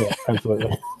 Yeah,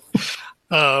 absolutely.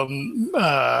 Bradley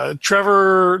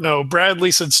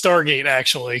said Stargate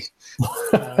actually.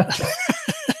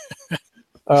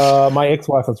 My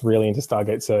ex-wife was really into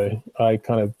Stargate, so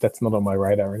that's not on my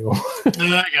radar anymore.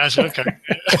 I gotcha. Okay.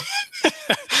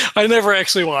 I never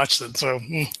actually watched it, so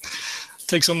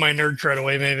take some of my nerd cred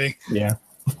away, maybe. Yeah.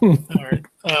 All right.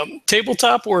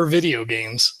 Tabletop or video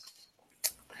games?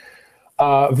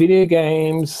 Video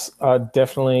games are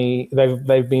definitely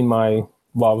they've been my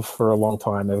love for a long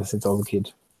time, ever since I was a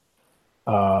kid.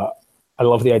 I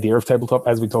love the idea of tabletop,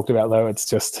 as we talked about, though.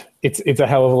 It's a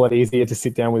hell of a lot easier to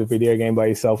sit down with a video game by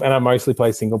yourself. And I mostly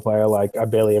play single player. Like I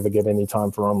barely ever get any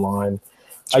time for online.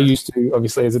 I used to,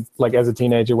 obviously, as a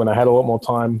teenager, when I had a lot more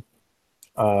time,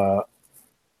 I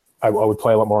would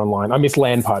play a lot more online. I miss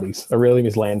LAN parties. I really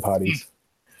miss LAN parties.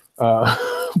 Yeah,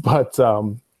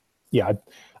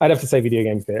 I'd have to say video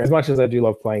games there. As much as I do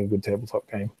love playing a good tabletop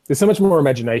game, there's so much more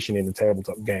imagination in the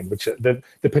tabletop game, which the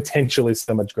potential is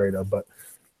so much greater. But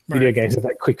video games are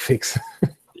that quick fix.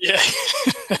 Yeah.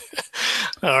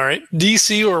 All right.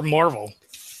 DC or Marvel?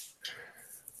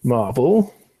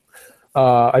 Marvel.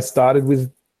 I started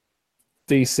with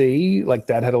DC. Like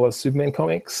Dad had a lot of Superman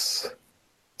comics,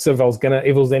 so if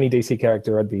it was any DC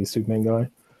character, I'd be a Superman guy.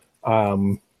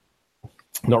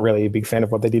 Not really a big fan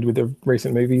of what they did with the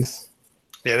recent movies.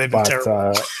 Yeah, they've been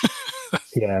terrible.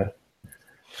 Yeah,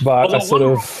 but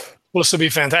supposed to be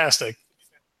fantastic.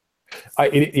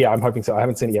 I'm hoping so. I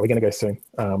haven't seen it yet. We're going to go soon.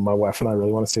 My wife and I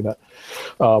really want to see that.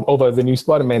 Although the new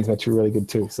Spider-Man's meant to be really good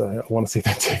too, so I want to see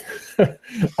that too.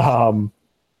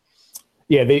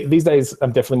 These days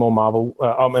I'm definitely more Marvel.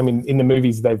 In the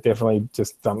movies they've definitely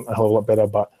just done a hell of a lot better.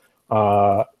 But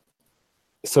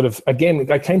sort of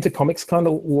again, I came to comics kind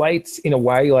of late in a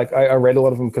way. Like I read a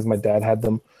lot of them because my dad had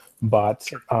them,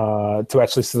 but to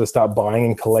actually sort of start buying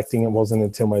and collecting, it wasn't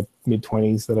until my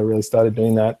mid-20s that I really started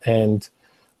doing that. And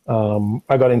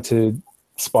I got into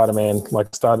Spider-Man,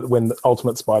 started when the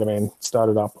Ultimate Spider-Man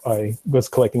started up. I was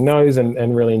collecting those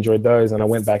and really enjoyed those. And I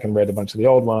went back and read a bunch of the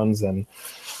old ones. And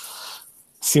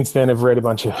since then, I've read a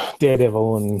bunch of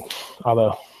Daredevil and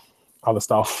other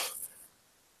stuff.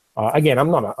 Again,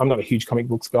 I'm not a huge comic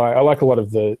books guy. I like a lot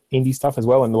of the indie stuff as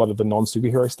well, and a lot of the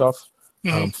non-superhero stuff.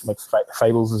 Mm-hmm.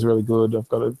 Fables is really good. I've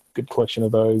got a good collection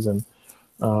of those, and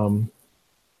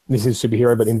this is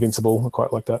superhero, but Invincible. I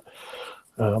quite like that,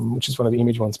 which is one of the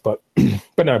Image ones. But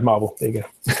no, Marvel. There you go.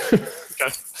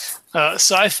 Okay.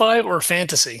 Sci-fi or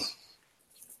fantasy?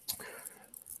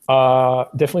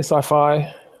 Definitely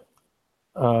sci-fi.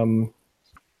 I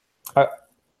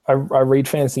read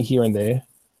fantasy here and there.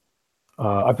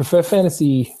 I prefer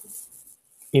fantasy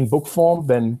in book form.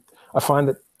 Then I find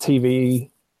that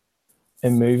TV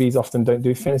and movies often don't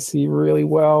do fantasy really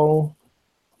well.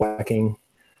 Lacking.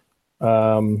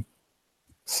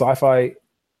 Sci-fi.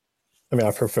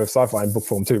 I prefer sci-fi in book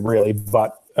form too, really,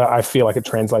 but I feel like it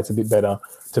translates a bit better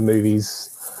to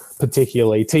movies,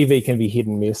 particularly. TV can be hit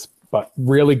and miss, but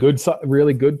really good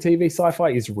TV sci-fi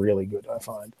is really good, I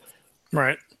find.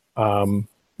 Right.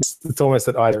 It's almost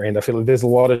at either end. I feel like there's a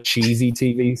lot of cheesy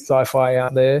TV sci-fi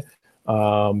out there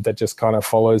that just kind of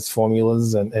follows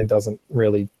formulas and doesn't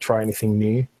really try anything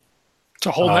new. It's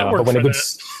a whole network for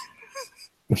that.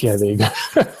 Yeah, there you go.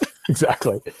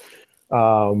 Exactly.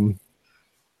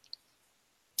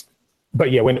 But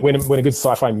yeah, when a good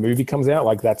sci-fi movie comes out,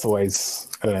 like that's always,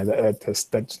 I don't know,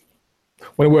 that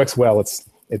when it works well, it's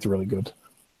really good.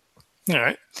 All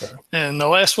right. And the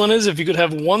last one is, if you could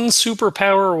have one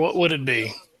superpower, what would it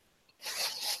be?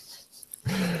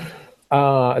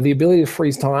 The ability to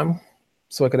freeze time,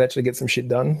 so I could actually get some shit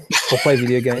done, or play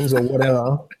video games, or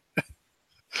whatever.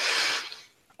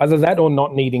 Either that or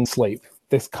not needing sleep.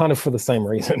 They're kind of for the same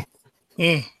reason.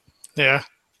 Yeah.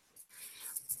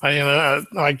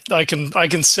 I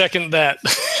can second that.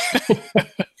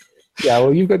 Yeah,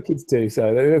 well, you've got kids too,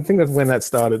 so I think that's when that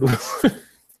started.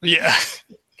 Yeah.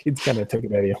 Kids kind of took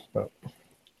it out of you. But.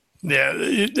 Yeah,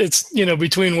 it's,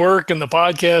 between work and the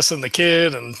podcast and the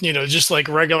kid and, just like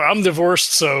regular, I'm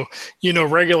divorced. So,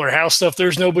 regular house stuff,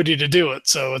 there's nobody to do it.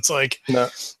 So it's like, no.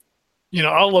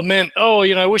 I'll lament,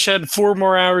 I wish I had 4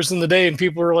 more hours in the day. And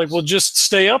people are like, well, just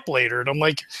stay up later. And I'm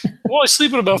like, well, I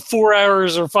sleep in about 4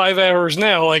 hours or 5 hours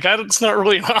now. Like, it's not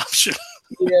really an option.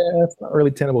 Yeah, it's not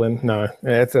really tenable. No,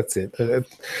 that's it.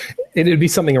 It'd be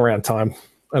something around time.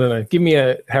 I don't know. Give me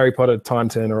a Harry Potter time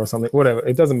turner or something. Whatever.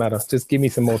 It doesn't matter. Just give me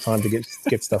some more time to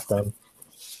get stuff done.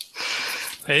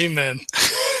 Amen.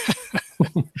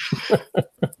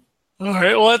 All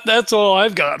right. Well, that's all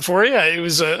I've got for you. It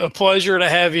was a pleasure to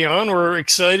have you on. We're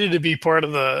excited to be part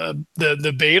of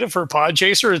the beta for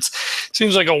Podchaser. It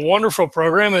seems like a wonderful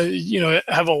program.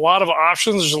 Have a lot of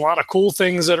options. There's a lot of cool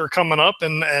things that are coming up,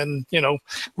 and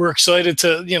we're excited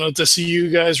to see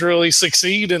you guys really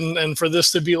succeed and for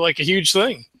this to be like a huge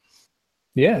thing.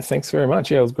 Yeah. Thanks very much.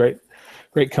 Yeah, it was great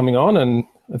coming on, and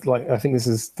it's like I think this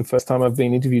is the first time I've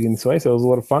been interviewed in this way, so it was a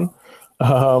lot of fun.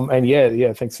 And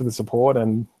yeah, thanks for the support,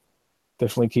 and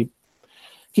definitely keep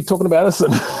talking about us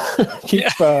and keep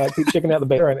checking out the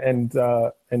beta and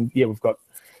yeah,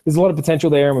 there's a lot of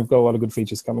potential there, and we've got a lot of good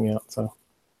features coming out. So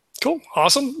cool,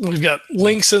 awesome. We've got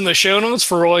links in the show notes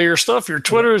for all your stuff, your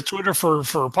Twitter for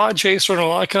Podchaser and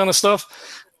all that kind of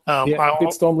stuff.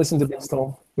 Bitstorm, listen to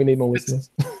Bitstorm. We need more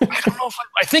listeners. I don't know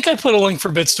I think I put a link for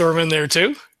Bitstorm in there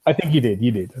too. I think you did.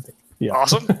 I think. Yeah.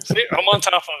 Awesome. See, I'm on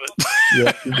top of it.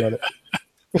 Yeah, you got it.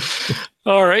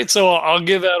 All right, so I'll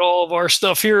give out all of our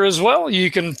stuff here as well. You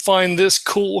can find this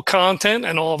cool content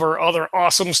and all of our other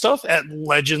awesome stuff at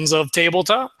Legends of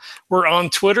Tabletop. We're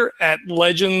on Twitter at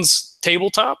Legends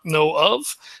Tabletop, we're on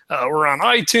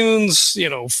iTunes,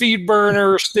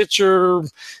 Feedburner, Stitcher,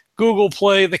 Google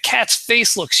Play. The cat's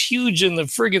face looks huge in the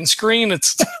friggin' screen.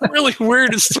 It's really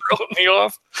weird. It's throwing me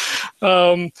off.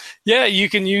 You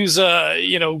can use, go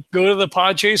to the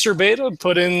Podchaser beta,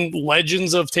 put in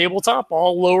Legends of Tabletop,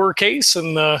 all lowercase,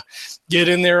 and get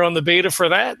in there on the beta for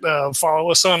that. Follow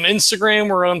us on Instagram.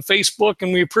 We're on Facebook,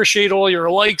 and we appreciate all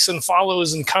your likes and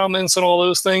follows and comments and all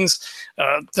those things.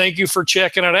 Thank you for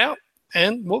checking it out,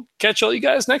 and we'll catch all you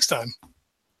guys next time.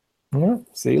 All right.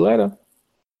 See you later.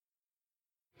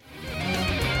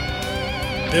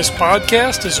 This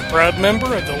podcast is a proud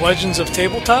member of the Legends of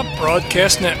Tabletop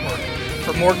Broadcast Network.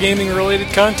 For more gaming-related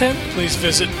content, please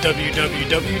visit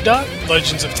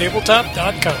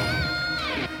www.legendsoftabletop.com.